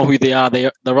and they know who they are.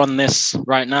 They're on this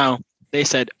right now. They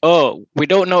said, we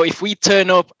don't know if we turn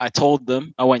up. I told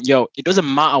them, I went, it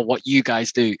doesn't matter what you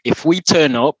guys do. If we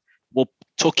turn up, we'll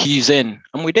tuck yous in.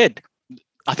 And we did.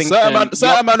 I think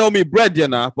certain man owe me bread,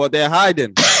 but they're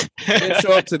hiding. They didn't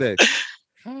show up today.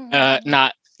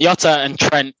 Jota and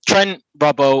Trent,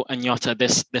 Robbo and Jota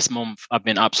this month have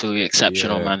been absolutely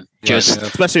exceptional, man.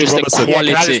 Especially just the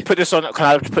quality. Can I just put this on? Can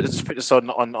I put this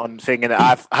on thing? And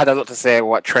I've had a lot to say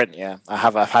about Trent. Yeah,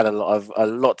 I've had a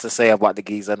lot to say about the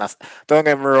geezer. And don't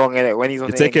get me wrong. In it when he's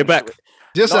on, take it back.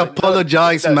 Just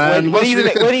apologize, man. When he's in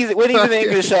the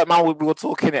English shirt, man, we were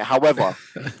talking it. However,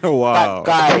 wow,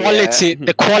 that guy,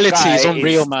 the quality is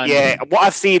unreal, man. Yeah, what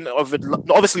I've seen of it,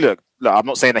 obviously, look, I'm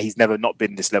not saying that he's never not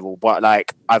been this level, but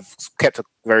like I've kept a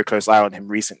very close eye on him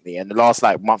recently, and the last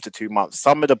month to 2 months,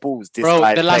 some of the balls the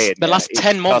last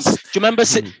 10 months. Do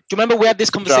you remember we had this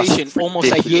conversation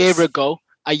almost a year ago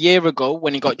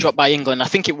when he got dropped by England? I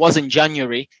think it was in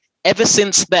January. Ever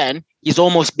since then, he's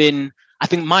almost been, I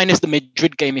think, minus the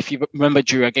Madrid game, if you remember,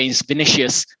 Drew, against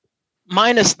Vinicius.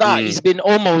 Minus that, he's been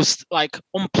almost like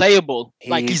unplayable. He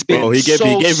gave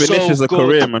Vinicius a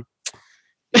career, man.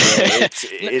 Yeah,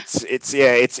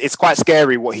 it's quite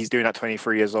scary what he's doing at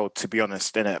 23 years old, to be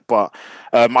honest, innit? But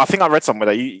I think I read somewhere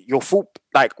that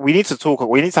we need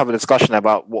to have a discussion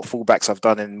about what fullbacks have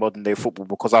done in modern day football,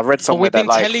 because I've read somewhere that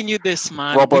telling you this,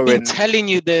 man. We've been telling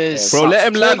you this, bro. Let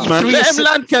him land, man. Let him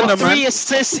land, Kenna, man. 3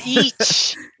 assists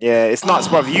each. Yeah, it's nuts,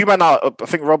 bro. You man I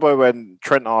think Robbo and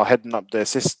Trent are heading up the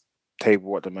assist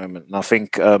table at the moment, and I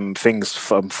think things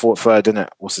from third, innit?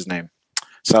 What's his name?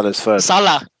 Salah's third.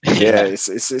 Salah. Yeah,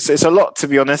 it's a lot, to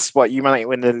be honest, but you might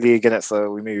win the league in it, so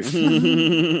we move.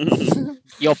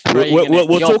 You're praying.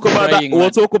 We'll talk about that. We'll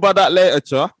talk about that later,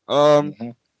 Cha.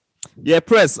 Yeah,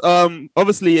 Press.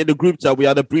 Obviously, in the group chat, we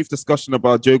had a brief discussion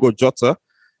about Diogo Jota,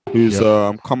 who's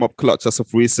come up clutch as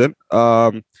of recent. We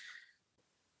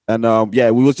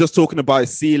were just talking about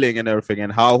his ceiling and everything,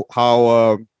 and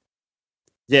how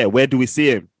where do we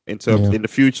see him in terms in the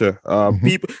future?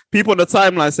 People on the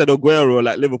timeline said Aguero,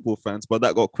 like Liverpool fans, but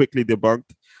that got quickly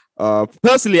debunked.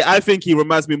 Personally, I think he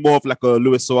reminds me more of like a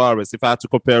Luis Suarez. If I had to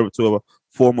compare him to a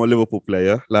former Liverpool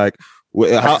player, like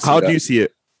how do you see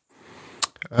it?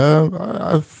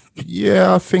 I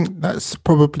think that's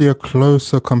probably a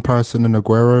closer comparison than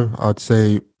Aguero. I'd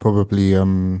say probably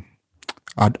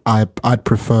I'd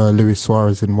prefer Luis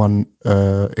Suarez in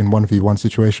 1v1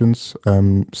 situations,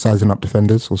 sizing up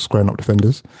defenders or squaring up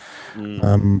defenders.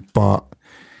 But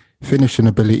finishing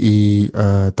ability,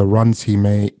 the runs he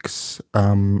makes,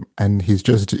 and his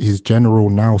general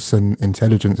nous and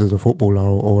intelligence as a footballer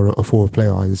or a forward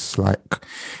player is like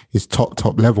his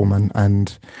top level, man.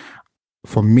 And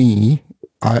for me,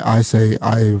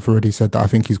 I've already said that I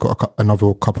think he's got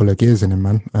another couple of gears in him,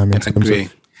 man. In terms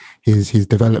of his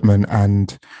development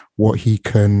and what he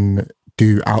can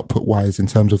do output wise in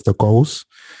terms of the goals.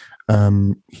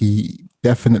 He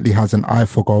definitely has an eye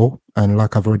for goal, and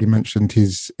like I've already mentioned,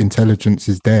 his intelligence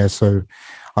is there. So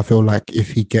I feel like if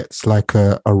he gets like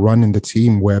a run in the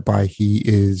team whereby he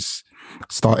is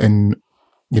starting,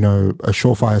 a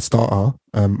surefire starter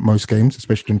most games,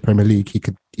 especially in Premier League, he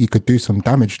could do some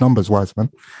damage numbers wise,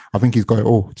 man. I think he's got it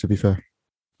all, to be fair.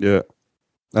 Yeah,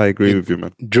 I agree with you,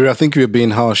 man. Drew, I think you're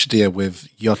being harsh there with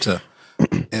Jota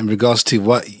in regards to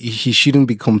what he shouldn't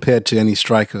be compared to any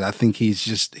striker. I think he's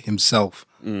just himself.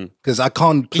 Because I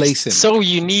can't place him. So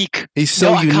unique. He's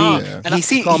so unique. Yeah. He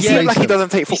seems like he doesn't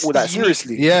take football that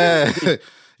seriously. Yeah.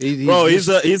 He's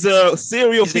a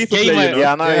serial FIFA player.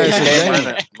 Yeah, I know.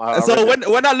 Yeah. So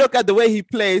when I look at the way he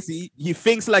plays, he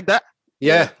thinks like that.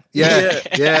 Yeah. I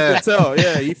can tell.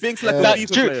 Yeah, he thinks like a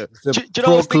FIFA player. Do you know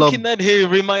what I was thinking then? Who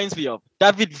reminds me of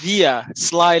David Villa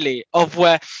slightly of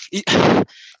where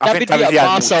David Villa at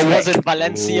Barca was in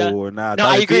Valencia. Oh, nah, no,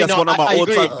 I agree. That's one of my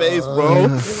all-time faves, bro.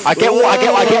 I get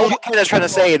what Ken's trying to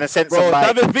say in the sense of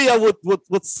like David Villa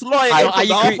would slide from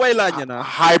the halfway line,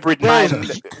 hybrid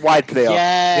wide player.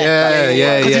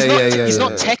 He's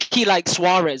not techie like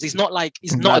Suarez. He's not a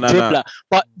dribbler.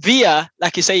 But Villa,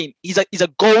 like you're saying, he's a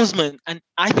goalsman, and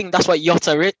I think that's what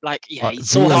Jota is. Like, he's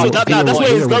so hard. That's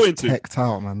where he's going to.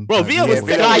 Out, man. Bro, Villa was.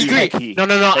 I agree. No.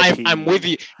 I'm with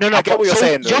you. No. I get what you're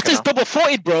saying. Jota's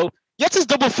double-footed, bro.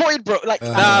 Like,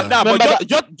 but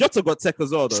Jota got tech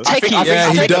as well, though. He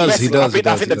does.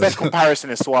 I think the best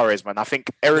comparison is Suarez, man. I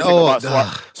think everything about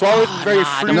Suarez is very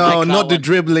fluid. No, not the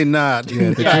dribbling, nah.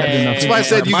 That's why I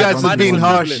said you guys are being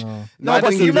harsh. No, I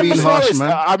think you're being harsh,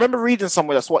 man. I remember reading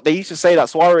somewhere that's what they used to say that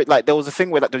Suarez, like there was a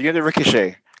thing where like the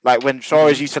ricochet. Like when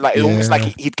Suarez used to it almost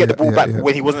like he'd get the ball back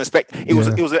when he wasn't expecting. It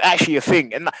was actually a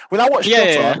thing. And when I watch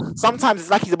Jota, sometimes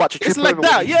it's like he's about to trip It's like over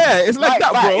that. It's like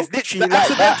that, bro. It's literally the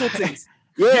accidental things.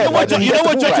 Yeah, you know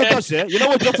what Jota does, yeah? You know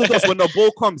what Jota does when the ball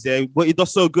comes, yeah? What he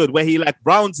does so good, where he like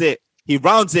rounds it, he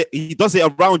does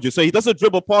it around you. So he doesn't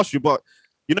dribble past you, but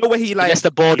you know where he like gets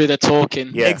the ball do the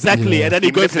talking. Yeah. Exactly. And then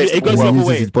he goes the other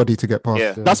way. His body to get past.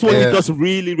 Yeah. That's what he does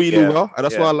really, really well. And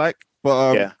that's what I like.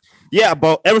 But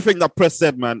but everything that Press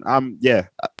said, man,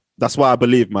 that's why I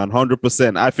believe, man,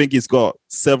 100%. I think he's got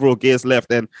several gears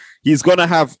left, and he's gonna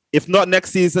have, if not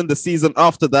next season, the season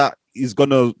after that, he's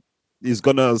gonna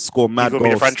score mad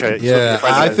goals.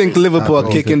 I think Liverpool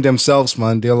are kicking themselves,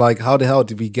 man. They're like, how the hell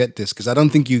did we get this? Because I don't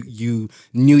think you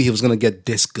knew he was gonna get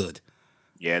this good.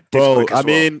 Yeah, bro. I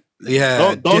mean,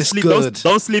 don't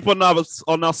sleep on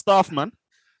our staff, man.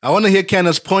 I want to hear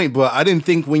Kenneth's point, but I didn't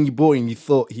think when you bought him, you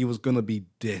thought he was going to be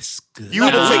this good. You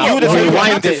would have said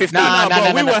rewind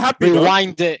it. We were happy.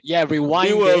 Rewind it. Yeah,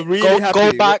 rewind it. We were really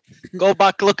happy. Go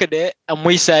back, look at it. And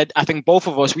we said, I think both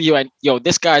of us, we went,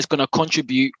 this guy is going to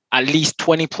contribute at least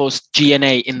 20 plus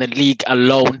GNA in the league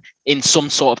alone in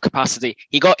some sort of capacity.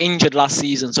 He got injured last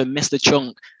season, so missed a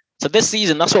chunk. So this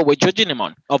season, that's what we're judging him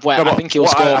on, of where I think he'll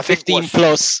score 15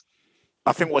 plus.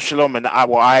 I think what Shalom and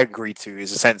what I agree to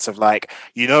is a sense of like,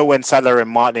 when Salah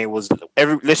and Mane was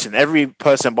every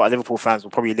person but Liverpool fans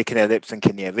were probably licking their lips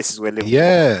thinking, this is where Liverpool.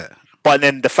 Yeah. But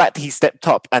then the fact that he stepped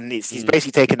up and he's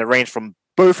basically taken the reins from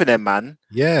both of them, man.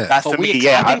 Yeah. That's for me.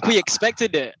 I think we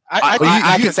expected it.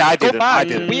 I can say I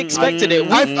didn't. We expected it.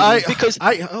 Because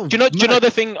do you know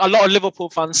the thing a lot of Liverpool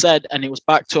fans said, and it was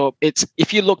backed up, it's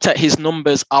if you looked at his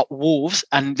numbers at Wolves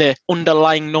and the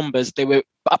underlying numbers, they were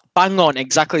bang on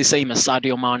exactly the same as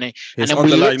Sadio Mane. His and then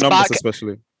underlying numbers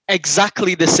especially.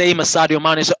 Exactly the same as Sadio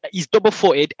Mane. So he's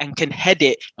double-footed and can head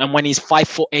it. And when he's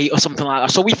 5'8" or something like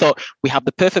that, so we thought we have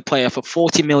the perfect player for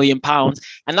 £40 million,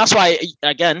 and that's why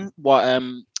again what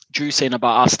Drew's saying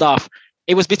about our staff.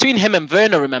 It was between him and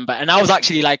Werner, remember? And I was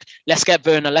actually like, let's get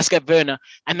Werner.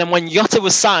 And then when Jota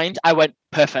was signed, I went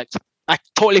perfect. I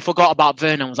totally forgot about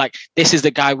Werner. I was like, this is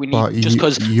the guy we need just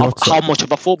because of how much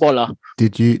of a footballer.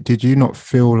 Did you not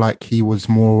feel like he was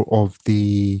more of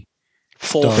the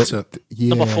fourth. Starter. Yeah,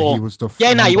 Number 4. he was the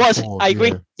Yeah, no, he number was. 4, I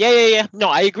agree. Yeah. No,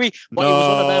 I agree. But it was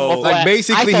one of them. No. Of Like where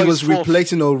basically, I he thought was fourth.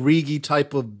 replacing Origi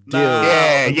type of deal.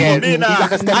 Yeah, yeah. Me, He's nah,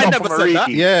 like a step I up never from said that.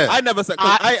 Origi. Yeah, I never said.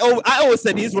 'Cause I always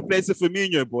said he's replacing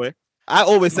Firmino, boy. I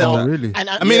always said Oh, that. really? And,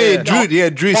 I mean,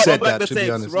 Drew Run said back that. the To be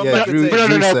tapes, honest, run yeah, back the Drew. tapes. no,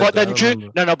 Drew said but that, then I Drew,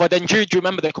 remember. but then Drew, do you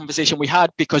remember the conversation we had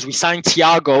because we signed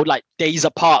Thiago like days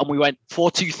apart and we went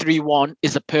 4-2-3-1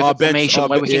 is the perfect formation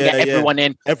where we can get everyone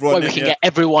in, Everyone where we in, can yeah. get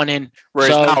everyone in.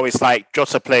 Whereas So- now it's like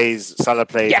Jota plays, Salah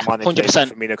plays, Yeah, Mane plays,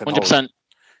 100%, Firmino can 100%. hold.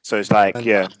 So it's like, And-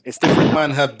 yeah, it's different.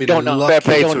 Man have been Don't know. lucky. Fair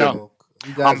play Don't to know. him.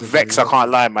 You guys I'm have been vexed. I lucky.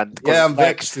 can't lie, man. 'cause Yeah, I'm like,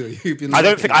 vexed too. You've been I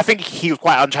don't lucky. think. I think he was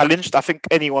quite unchallenged. I think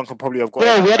anyone could probably have got.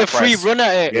 Bro, him we at had a that free price. run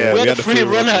at it. Yeah, we had a free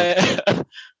run at it.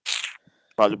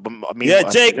 But I mean, Yeah, I-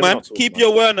 Jake, let me man, not talk, keep man.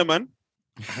 your Werner, man.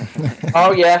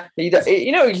 Oh yeah,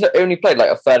 you know he's only played like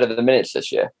a third of the minutes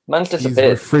this year. Man's He's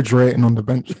disappeared. refrigerating on the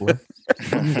bench, boy.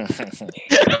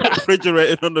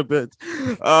 Refrigerated on the bed.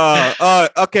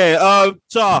 Okay.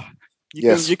 Char,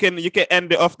 Yes. you can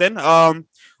end it off then.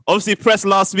 Obviously, press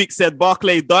last week said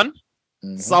Barclay done.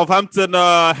 Southampton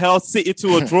held City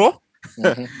to a draw.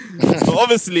 So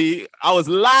obviously, I was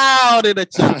loud in the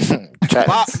chat.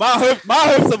 My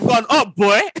hopes have gone up,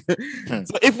 boy.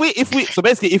 So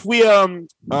if we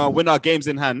win our games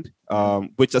in hand,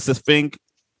 which I just think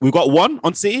we got one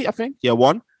on City, I think. Yeah,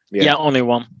 one. Yeah, only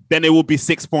one. Then it will be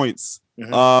 6 points.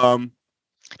 Can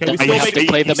we Then still we have make to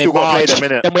play them in still gotta play March. them,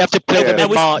 innit? Then we have to play them Yeah.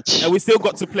 in March. and we still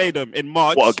got to play them in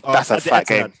March. That's a at the fat Etihad.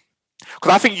 game.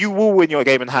 Because I think you will win your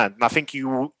game in hand, and I think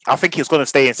it's going to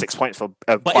stay in 6 points for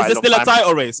But quite is there a long still time. a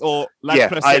title race or like Yeah,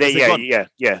 Press said, is it gone?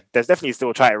 yeah. There's definitely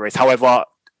still a title race. However,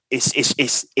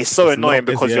 it's so annoying not-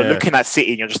 because you're yeah. looking at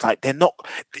City and you're just like, they're not.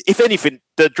 If anything,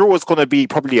 the draw is going to be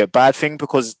probably a bad thing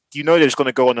because you know they're just going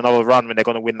to go on another run when they're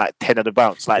going to win like 10 of the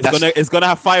bounce. Like It's gonna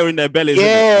have fire in their bellies. isn't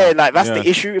yeah, it? like that's Yeah. the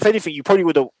issue. If anything, you probably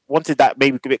would have wanted that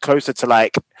maybe a bit closer to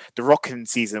like the rocking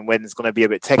season when it's going to be a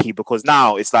bit techie because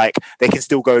now it's like they can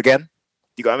still go again.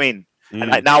 You got what I mean? And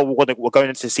like now we're going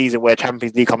into the season where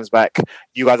Champions League comes back.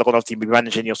 You guys are going to obviously be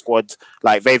managing your squad.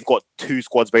 Like they've got 2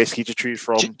 squads basically to choose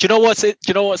from. Do you know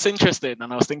what's interesting?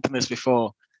 And I was thinking this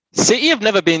before. City have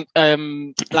never been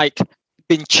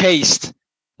been chased.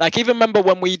 Like even remember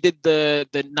when we did the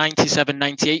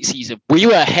 97-98 season, we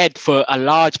were ahead for a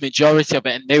large majority of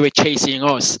it, and they were chasing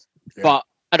us. Yeah. But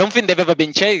I don't think they've ever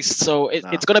been chased, so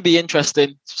it's going to be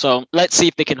interesting. So let's see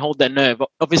if they can hold their nerve.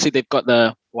 Obviously, they've got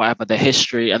the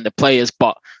history and the players,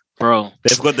 but bro,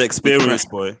 They've got the experience,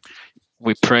 boy.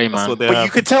 we pray, That's man. what they But have.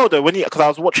 you could tell though because I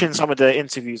was watching some of the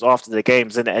interviews after the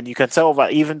games and you can tell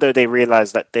that even though they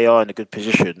realized that they are in a good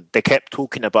position, they kept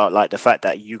talking about like the fact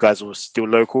that you guys were still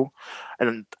local,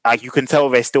 and you can tell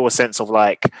there's still a sense of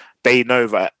like they know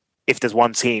that if there's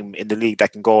one team in the league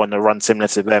that can go on a run similar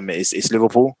to them, it's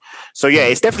Liverpool. So yeah,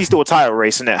 it's definitely still a title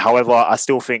race, isn't it? However, I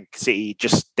still think City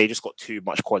just got too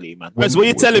much quality, man. That's what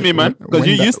you telling me, man? Because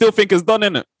you still think it's done,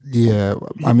 innit? Yeah,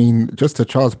 I mean, just to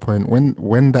Charles' point,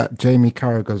 when that Jamie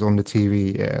Carragher's on the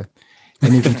TV, yeah,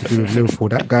 anything to do with Liverpool,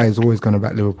 that guy is always going to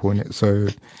back Liverpool in it. So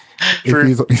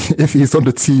if he's on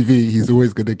the TV, he's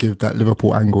always going to give that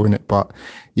Liverpool angle in it. But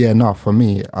yeah, no, for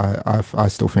me, I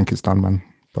still think it's done, man.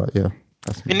 But yeah,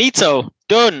 that's me. Finito,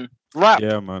 done, wrap.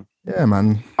 Yeah, man. Yeah,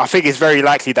 man. I think it's very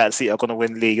likely that City are going to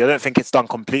win the league. I don't think it's done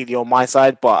completely on my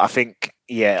side, but I think,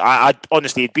 yeah, I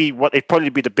honestly, it'd probably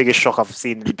be the biggest shock I've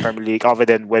seen in the Premier League, other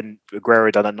than when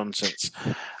Aguero done that nonsense.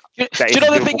 Do you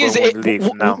know the thing is,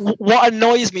 what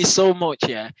annoys me so much,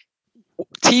 yeah?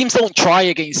 Teams don't try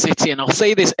against City, and I'll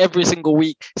say this every single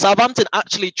week. Southampton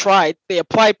actually tried. They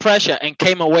applied pressure and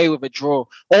came away with a draw.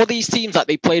 All these teams that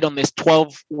they played on this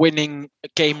 12-winning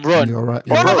game run, You're right.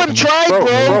 none of them tried,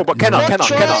 bro. But You're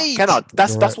Kennard,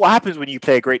 that's right. what happens when you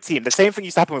play a great team. The same thing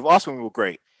used to happen with us when we were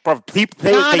great. Bro, they used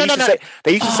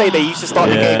to start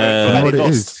the game. Yeah. And You know they what it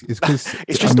lost. is? It's because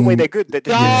It's just the way they're good. They're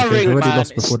Yeah, they've Jarring, already man.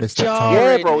 lost before they It's stepped out.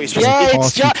 jarring. Yeah, bro, it's just- yeah, they it's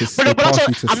pass you jarring. to- But they also, pass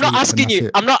you to I'm sleep not and asking that's you.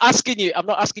 it. I'm not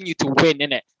asking you to win,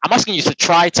 innit? I'm asking you to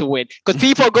try to win because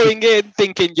people are going in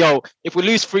thinking, "Yo, if we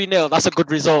lose 3-0, that's a good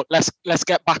result. Let's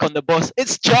get back on the bus."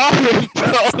 It's jarring,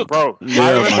 bro. Bro,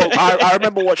 Yeah, I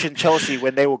remember watching Chelsea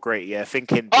when they were great. Yeah,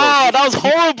 thinking, bro, Oh, that was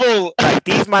horrible. like,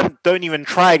 these man don't even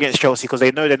try against Chelsea because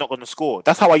they know they're not going to score.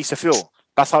 That's how I used to feel.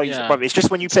 That's how I used to. Yeah. Bro, it's just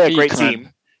when you play a great Speak, man. team,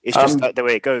 it's just the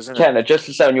way it goes, isn't it? Kenna, just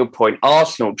to say on your point,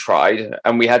 Arsenal tried,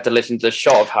 and we had to listen to the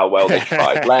shot of how well they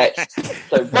tried.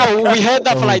 Bro, we heard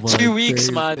that for like Oh 2 my weeks,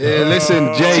 days. man. Yeah, listen,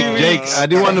 2 Jake, weeks. I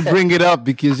didn't want to bring it up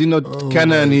because Oh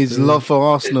Kenna and my his days. love for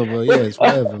Arsenal, but yeah, it's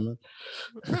whatever, man.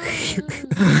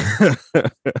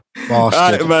 All right,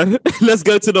 Bastard. man. Let's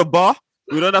go to the bar.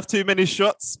 We don't have too many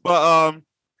shots, but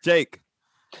Jake.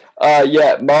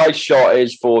 Yeah, my shot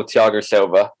is for Thiago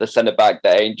Silva, the centre back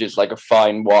that ages like a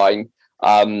fine wine.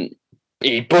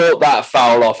 He bought that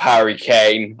foul off Harry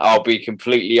Kane. I'll be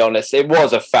completely honest. It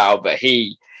was a foul, but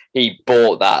he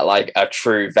bought that like a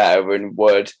true veteran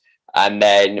would. And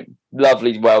then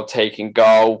lovely, well taken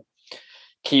goal.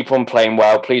 Keep on playing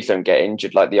well. Please don't get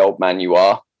injured like the old man you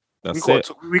are. That's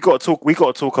We got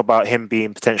to talk about him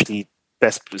being potentially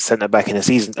best centre back in the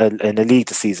season in the league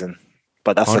this season.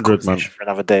 But that's a 100, conversation for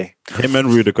another day. Him and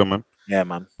Rudiger, man. Yeah,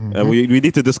 man. We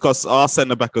need to discuss our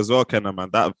centre back as well, Kenna, man.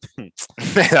 That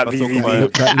That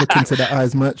BVB. That look into the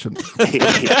eyes merchant.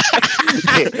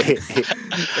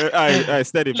 Aye,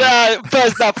 steady, man.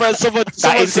 First, someone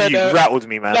That said, interview rattled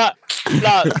me, man.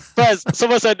 first,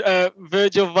 someone said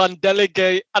Virgil van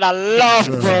Delegate, and I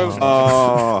laughed, bro.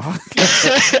 Oh,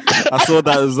 I saw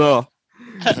that as well.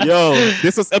 Yo,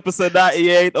 this was episode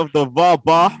 98 of the VAR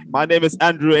Bar. My name is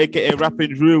Andrew, aka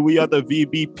Rapping Drew. We are the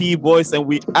VBP boys, and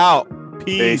we out.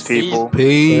 Peace, people.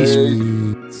 Peace.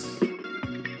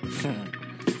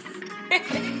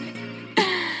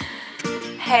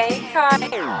 Hey,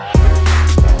 Kai.